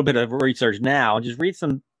 do a little bit of research now and just read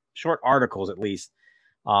some short articles at least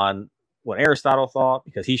on what Aristotle thought,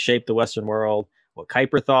 because he shaped the Western world, what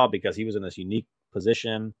Kuyper thought, because he was in this unique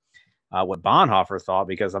position, what Bonhoeffer thought,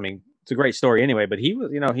 because, I mean, it's a great story anyway, but he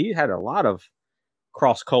was, he had a lot of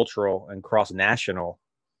cross-cultural and cross-national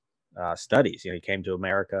studies. He came to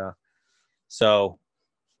America. So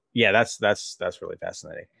yeah, that's really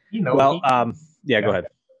fascinating. Go ahead.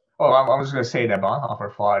 Oh, I was going to say that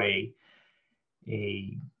Bonhoeffer fought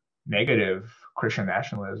a negative Christian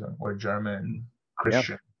nationalism or German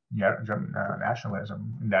Christian German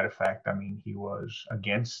nationalism in that effect. I mean, he was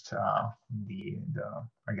against the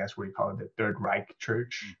I guess what you call it, the Third Reich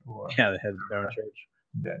Church, or the head of their own church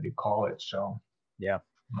that they call it. So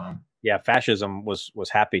fascism was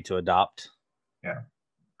happy to adopt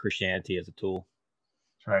Christianity as a tool.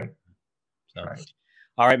 That's right. So,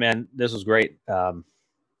 all right, man, this was great. I'm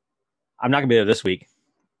not gonna be there this week,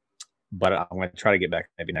 but I'm gonna try to get back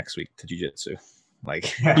maybe next week to jiu-jitsu. Like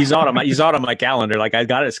he's on my calendar. Like I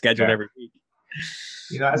got it scheduled every week.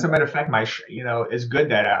 As a matter of fact, it's good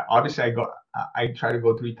that obviously I try to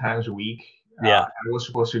go 3 times a week. I was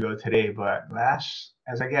supposed to go today, but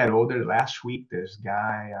as I get older, last week this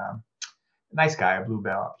guy, nice guy, a blue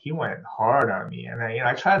belt, he went hard on me, and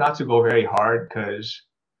I try not to go very hard because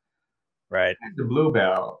the blue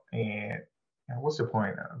belt, and what's the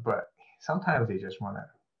point? But sometimes they just want to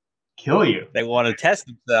kill you. They want to test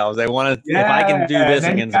themselves. They want to. If I can do this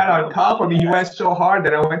and against. He got on top of me. He went so hard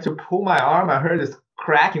that I went to pull my arm. I heard this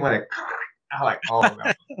crack. He went I'm like, oh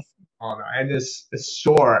no, oh no, and it's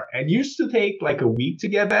sore. And used to take like a week to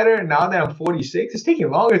get better. Now that I'm 46, it's taking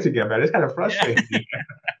longer to get better. It's kind of frustrating.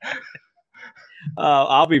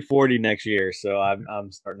 I'll be 40 next year, so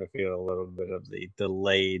I'm starting to feel a little bit of the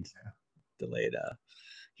delayed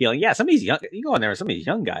healing. Yeah, some of these young, you go in there with some of these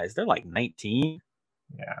young guys, they're like 19.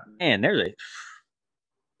 Yeah, and they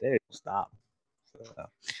don't stop. So,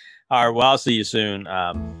 all right, well, I'll see you soon.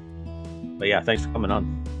 But yeah, thanks for coming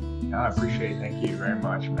on. I appreciate it. Thank you very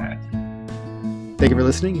much, Matt. Thank you for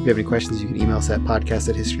listening. If you have any questions, you can email us at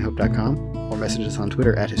podcast@historyandhope.com or message us on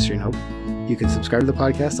Twitter @historyandhope. You can subscribe to the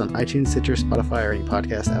podcast on iTunes, Stitcher, Spotify, or any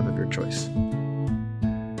podcast app of your choice.